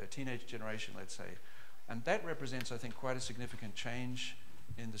teenage generation, let's say. And that represents, I think, quite a significant change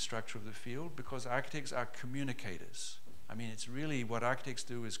in the structure of the field, because architects are communicators. I mean, it's really what architects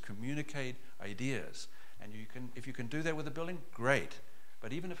do is communicate ideas. And if you can do that with a building, great.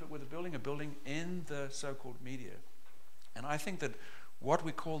 But even if it with a building in the so-called media. And I think that what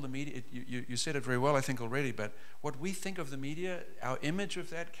we call the media, you said it very well, I think, already, but what we think of the media, our image of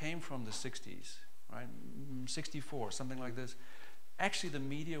that came from the 60s, right? 64, something like this. Actually, the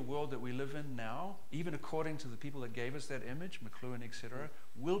media world that we live in now, even according to the people that gave us that image, McLuhan, etc.,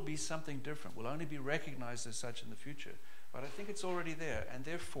 will be something different, will only be recognized as such in the future. But I think it's already there, and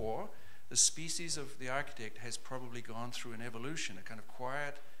therefore, the species of the architect has probably gone through an evolution, a kind of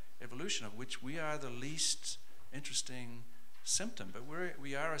quiet evolution of which we are the least interesting symptom, but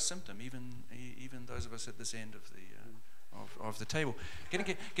we are a symptom, even those of us at this end of the table.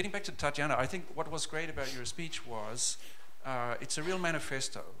 Getting back to Tatiana, I think what was great about your speech was it's a real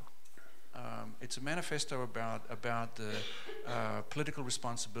manifesto. It's a manifesto about the political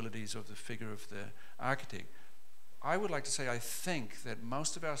responsibilities of the figure of the architect. I would like to say I think that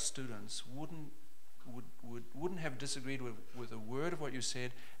most of our students wouldn't have disagreed with a word of what you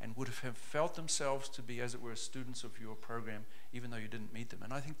said, and would have felt themselves to be, as it were, students of your program, even though you didn't meet them.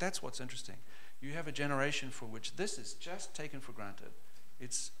 And I think that's what's interesting. You have a generation for which this is just taken for granted.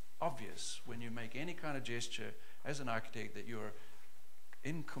 It's obvious when you make any kind of gesture as an architect that you're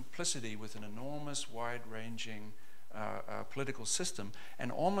in complicity with an enormous, wide-ranging political system, and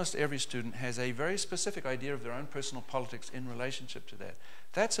almost every student has a very specific idea of their own personal politics in relationship to that.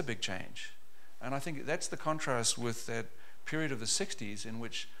 That's a big change. And I think that's the contrast with that period of the 60s in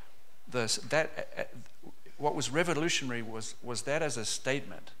which what was revolutionary was that as a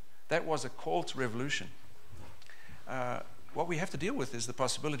statement. That was a call to revolution. What we have to deal with is the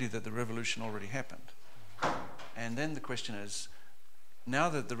possibility that the revolution already happened. And then the question is, now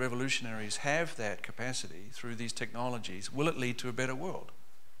that the revolutionaries have that capacity through these technologies, will it lead to a better world?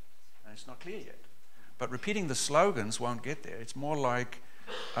 And it's not clear yet. But repeating the slogans won't get there. It's more like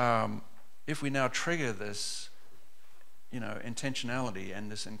if we now trigger this, intentionality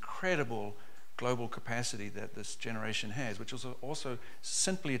and this incredible global capacity that this generation has, which is also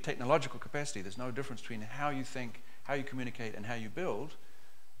simply a technological capacity. There's no difference between how you think, how you communicate, and how you build.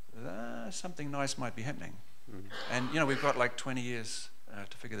 Something nice might be happening. And we've got like 20 years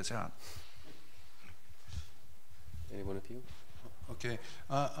to figure this out. Any one of you? Okay,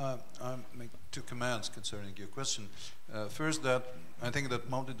 I'll make 2 comments concerning your question. First, that I think that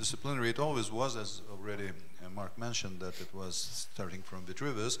multidisciplinary, it always was, as already Mark mentioned, that it was starting from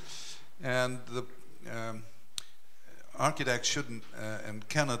Vitruvius, and the architects shouldn't and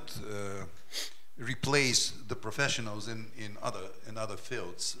cannot replace the professionals in other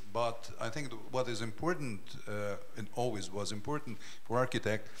fields. But I think what is important and always was important for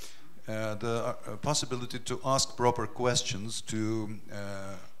architect, the possibility to ask proper questions to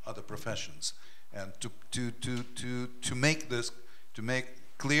other professions, and to make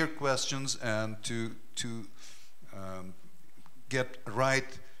clear questions and to get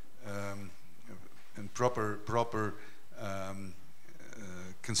right and proper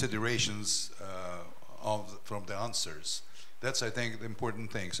considerations from the answers. That's, I think, the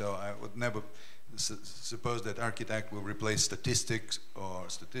important thing. So I would never suppose that architect will replace statistic or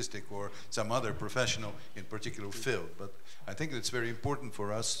some other professional in particular field. But I think it's very important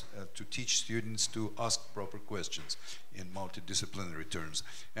for us to teach students to ask proper questions in multidisciplinary terms.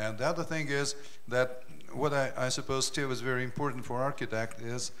 And the other thing is that what I suppose still is very important for architect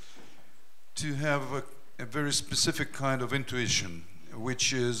is to have a very specific kind of intuition,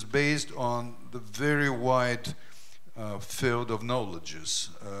 which is based on the very wide field of knowledges,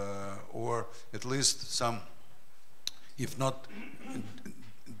 or at least some, if not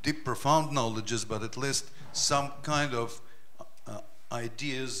deep, profound knowledges, but at least some kind of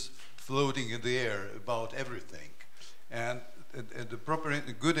ideas floating in the air about everything. And the proper,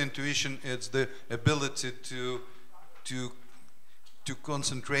 good intuition is the ability to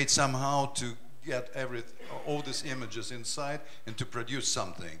concentrate somehow, to get all these images inside and to produce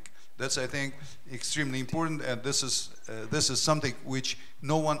something. That's, I think, extremely important, and this is something which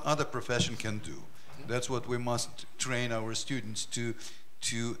no one other profession can do. That's what we must train our students to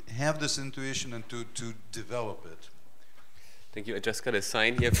have this intuition and to develop it. Thank you. I just got a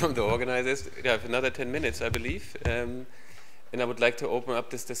sign here from the organizers. We have another 10 minutes, I believe, and I would like to open up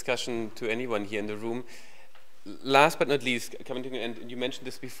this discussion to anyone here in the room. Last but not least, coming to the end, you mentioned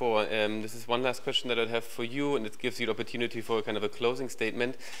this before, this is one last question that I have for you, and it gives you the opportunity for kind of a closing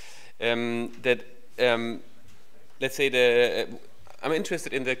statement. Let's say I'm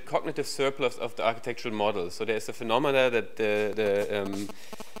interested in the cognitive surplus of the architectural model. So there's a phenomena that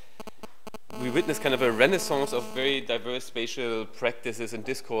we witness kind of a renaissance of very diverse spatial practices and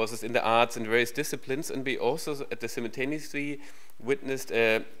discourses in the arts and various disciplines, and we also simultaneously witnessed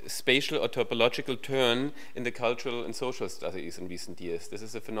a spatial or topological turn in the cultural and social studies in recent years. This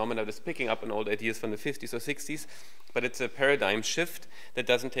is a phenomenon that is picking up on old ideas from the 50s or 60s, but it's a paradigm shift that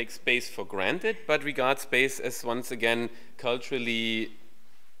doesn't take space for granted, but regards space as, once again, culturally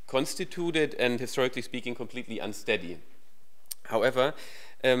constituted and, historically speaking, completely unsteady. However,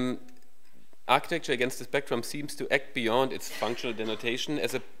 architecture against the spectrum seems to act beyond its functional denotation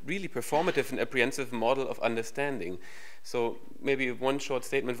as a really performative and apprehensive model of understanding. So maybe one short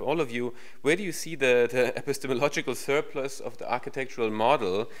statement for all of you. Where do you see the epistemological surplus of the architectural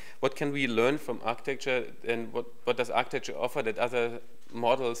model? What can we learn from architecture, and what does architecture offer that other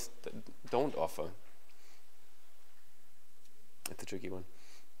models don't offer? That's a tricky one.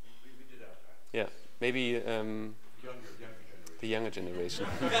 We did our part. Yeah, maybe the younger generation.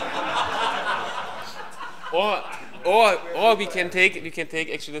 or we can take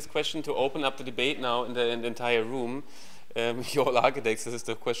actually this question to open up the debate now in the entire room. You're all architects. This is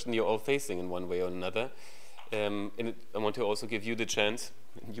the question you're all facing in one way or another. And I want to also give you the chance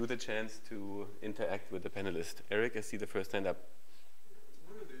to interact with the panelists. Eric, I see the first hand up.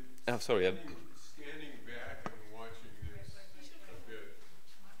 Oh, sorry. Standing back and watching this a bit.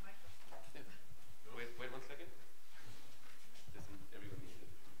 Wait 1 second.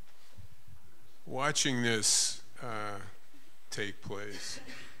 Watching this take place,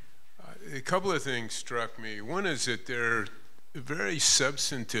 a couple of things struck me. One is that there are very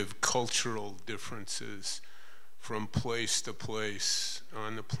substantive cultural differences from place to place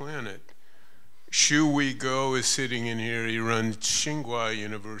on the planet. Xu Weiguo is sitting in here. He runs Tsinghua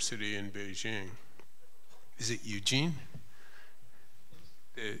University in Beijing. Is it Eugene?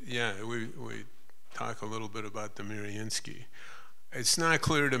 Yeah, we talk a little bit about the Mirinsky. It's not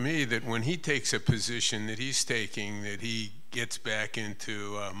clear to me that when he takes a position that he's taking, that he gets back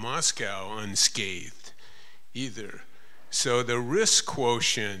into Moscow unscathed either. So the risk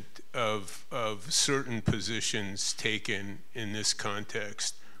quotient of certain positions taken in this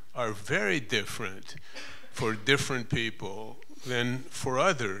context are very different for different people than for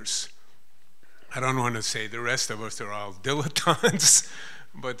others. I don't want to say the rest of us are all dilettantes,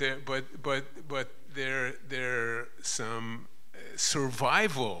 but there's some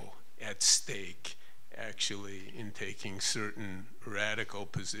survival at stake, actually, in taking certain radical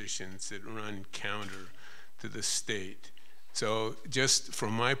positions that run counter to the state. So just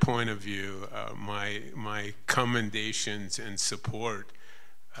from my point of view, my commendations and support,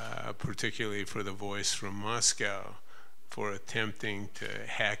 particularly for the voice from Moscow, for attempting to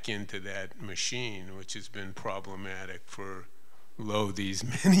hack into that machine, which has been problematic for, lo, these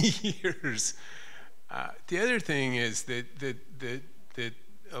many years. The other thing is that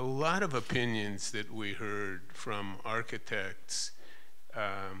a lot of opinions that we heard from architects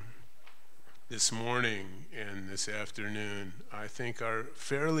this morning and this afternoon, I think are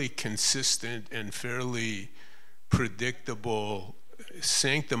fairly consistent and fairly predictable.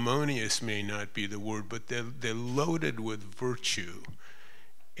 Sanctimonious may not be the word, but they're loaded with virtue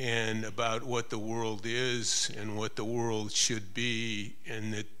and about what the world is and what the world should be,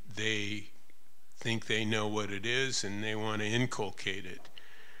 and that they think they know what it is and they want to inculcate it.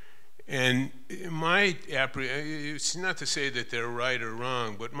 And it's not to say that they're right or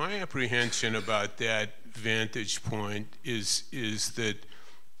wrong, but my apprehension about that vantage point is that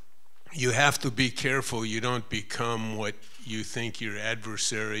you have to be careful you don't become what you think your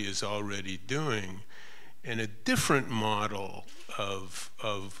adversary is already doing. And a different model of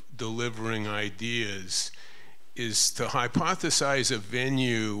delivering ideas is to hypothesize a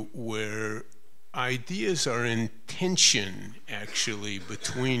venue where ideas are in tension, actually,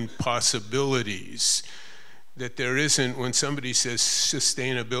 between possibilities. That there isn't, when somebody says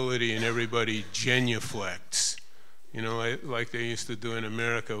sustainability and everybody genuflects, you know, like they used to do in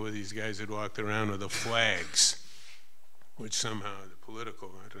America with these guys that walked around with the flags, which somehow the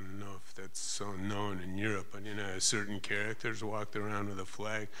political, I don't know if that's so known in Europe, but you know, certain characters walked around with a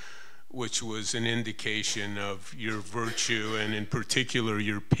flag, which was an indication of your virtue and in particular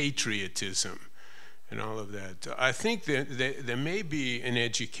your patriotism and all of that. I think that there may be an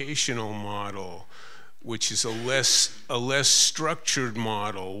educational model which is a less structured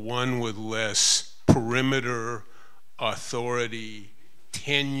model, one with less perimeter, authority,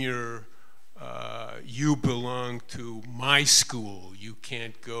 tenure. You belong to my school, you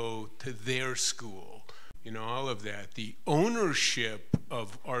can't go to their school. You know, all of that. The ownership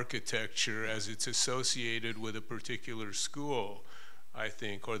of architecture as it's associated with a particular school, I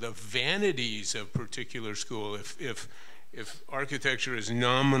think, or the vanities of particular school. If architecture is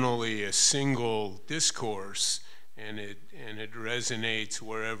nominally a single discourse and it resonates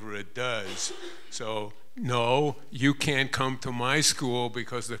wherever it does, so no, you can't come to my school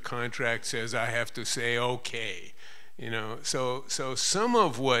because the contract says I have to say okay. You know, so some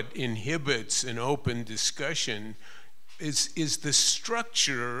of what inhibits an open discussion is the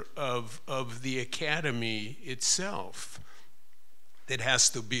structure of the academy itself that has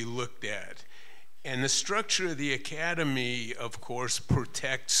to be looked at. And the structure of the academy, of course,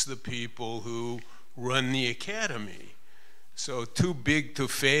 protects the people who run the academy. So too big to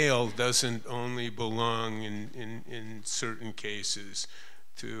fail doesn't only belong in certain cases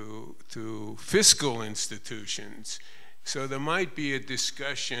to fiscal institutions. So there might be a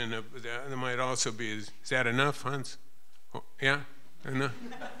discussion of, there might also be, is that enough, Hans? Oh, yeah, enough?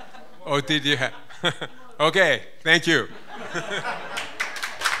 Oh, did you have? Okay, thank you.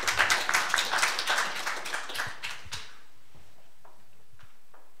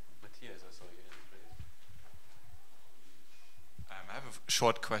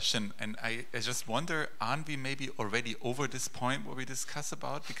 Short question, and I just wonder, aren't we maybe already over this point where we discuss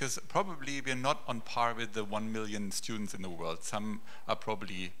about? Because probably we're not on par with the 1 million students in the world. Some are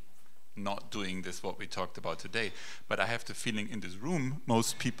probably not doing this, what we talked about today. But I have the feeling in this room,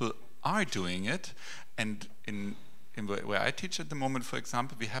 most people are doing it. And in where I teach at the moment, for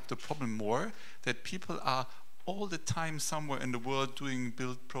example, we have the problem more that people are all the time somewhere in the world doing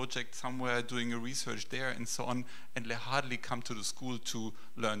build projects somewhere, doing a research there and so on, and they hardly come to the school to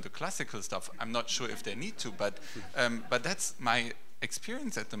learn the classical stuff. I'm not sure if they need to, but that's my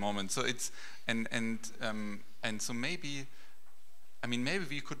experience at the moment. So it's and so maybe, I mean, maybe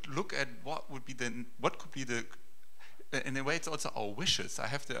we could look at what could be the in a way it's also our wishes. I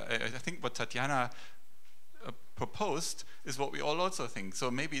think what Tatjana proposed is what we all also think. So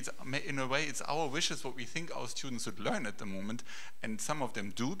maybe it's, in a way, it's our wishes, what we think our students should learn at the moment, and some of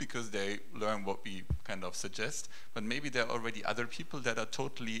them do because they learn what we kind of suggest, but maybe there are already other people that are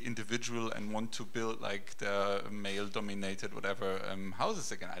totally individual and want to build like the male-dominated whatever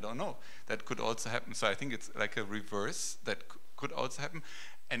houses again. I don't know. That could also happen. So I think it's like a reverse that could also happen.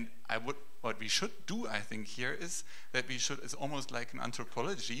 And what we should do, I think, here is that we should, it's almost like an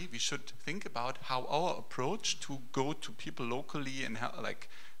anthropology, we should think about how our approach to go to people locally and how, like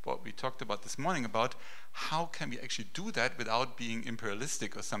what we talked about this morning about, how can we actually do that without being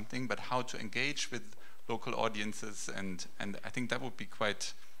imperialistic or something, but how to engage with local audiences, and I think that would be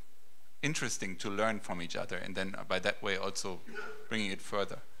quite interesting to learn from each other, and then by that way also bringing it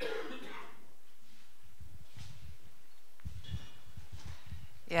further.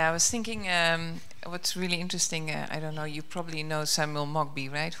 Yeah, I was thinking what's really interesting, I don't know, you probably know Samuel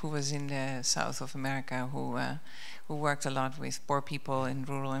Mogby, right? Who was in the south of America, who worked a lot with poor people in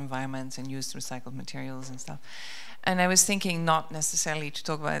rural environments and used recycled materials and stuff. And I was thinking not necessarily to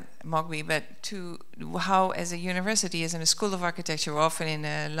talk about Mogby, but to how as a university, as in a school of architecture, we're often in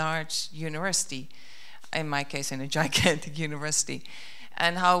a large university, in my case in a gigantic university,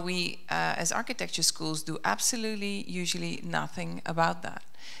 and how we as architecture schools do absolutely usually nothing about that.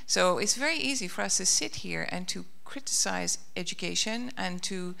 So it's very easy for us to sit here and to criticize education and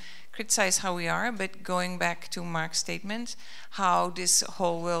to criticize how we are, but going back to Mark's statement, how this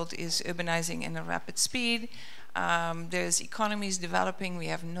whole world is urbanizing in a rapid speed. There's economies developing, we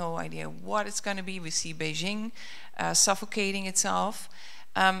have no idea what it's going to be. We see Beijing suffocating itself.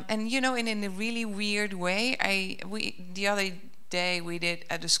 And you know, in a really weird way, the other day we did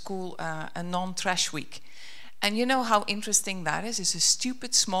at the school a non-trash week. And you know how interesting that is? It's a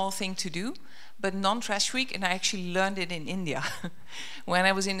stupid small thing to do, but non-trash week, and I actually learned it in India. When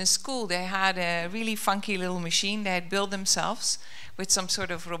I was in a school, they had a really funky little machine they had built themselves with some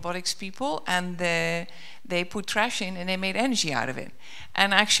sort of robotics people, and they put trash in and they made energy out of it.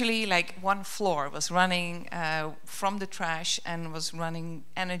 And actually, like, one floor was running from the trash and was running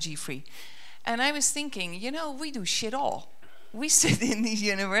energy free. And I was thinking, you know, we do shit all. We sit in these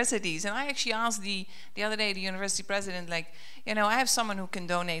universities, and I actually asked the other day the university president, like, you know, I have someone who can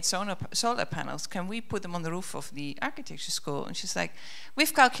donate solar panels. Can we put them on the roof of the architecture school? And she's like,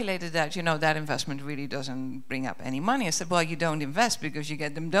 we've calculated that, you know, that investment really doesn't bring up any money. I said, well, you don't invest because you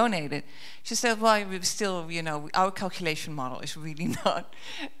get them donated. She said, well, we still, you know, our calculation model is really not,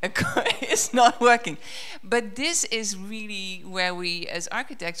 it's not working. But this is really where we as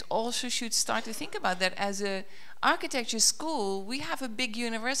architects also should start to think about that. As a architecture school, we have a big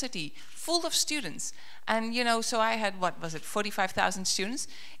university full of students. And, you know, so I had, what was it, 45,000 students.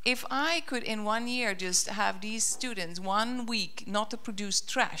 If I could in 1 year just have these students 1 week not to produce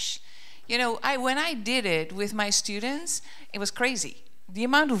trash, you know, when I did it with my students, it was crazy. The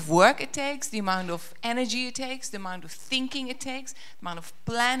amount of work it takes, the amount of energy it takes, the amount of thinking it takes, the amount of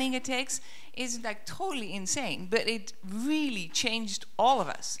planning it takes is like totally insane. But it really changed all of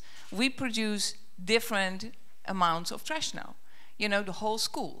us. We produce different amounts of trash now, you know, the whole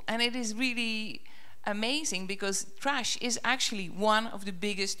school. And it is really amazing because trash is actually one of the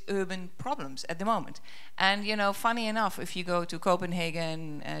biggest urban problems at the moment. And, you know, funny enough, if you go to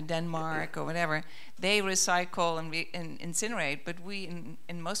Copenhagen, Denmark or whatever, they recycle and incinerate, but we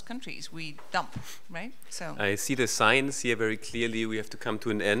in most countries we dump, right? So I see the signs here very clearly. We have to come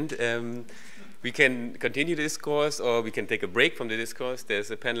to an end. We can continue the discourse, or we can take a break from the discourse. There's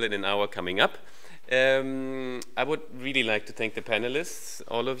a panel in an hour coming up. I would really like to thank the panelists,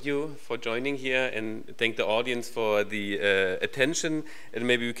 all of you, for joining here, and thank the audience for the attention. And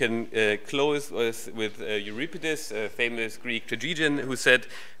maybe we can close with Euripides, a famous Greek tragedian, who said,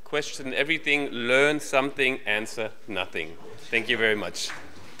 "Question everything, learn something, answer nothing." Thank you very much.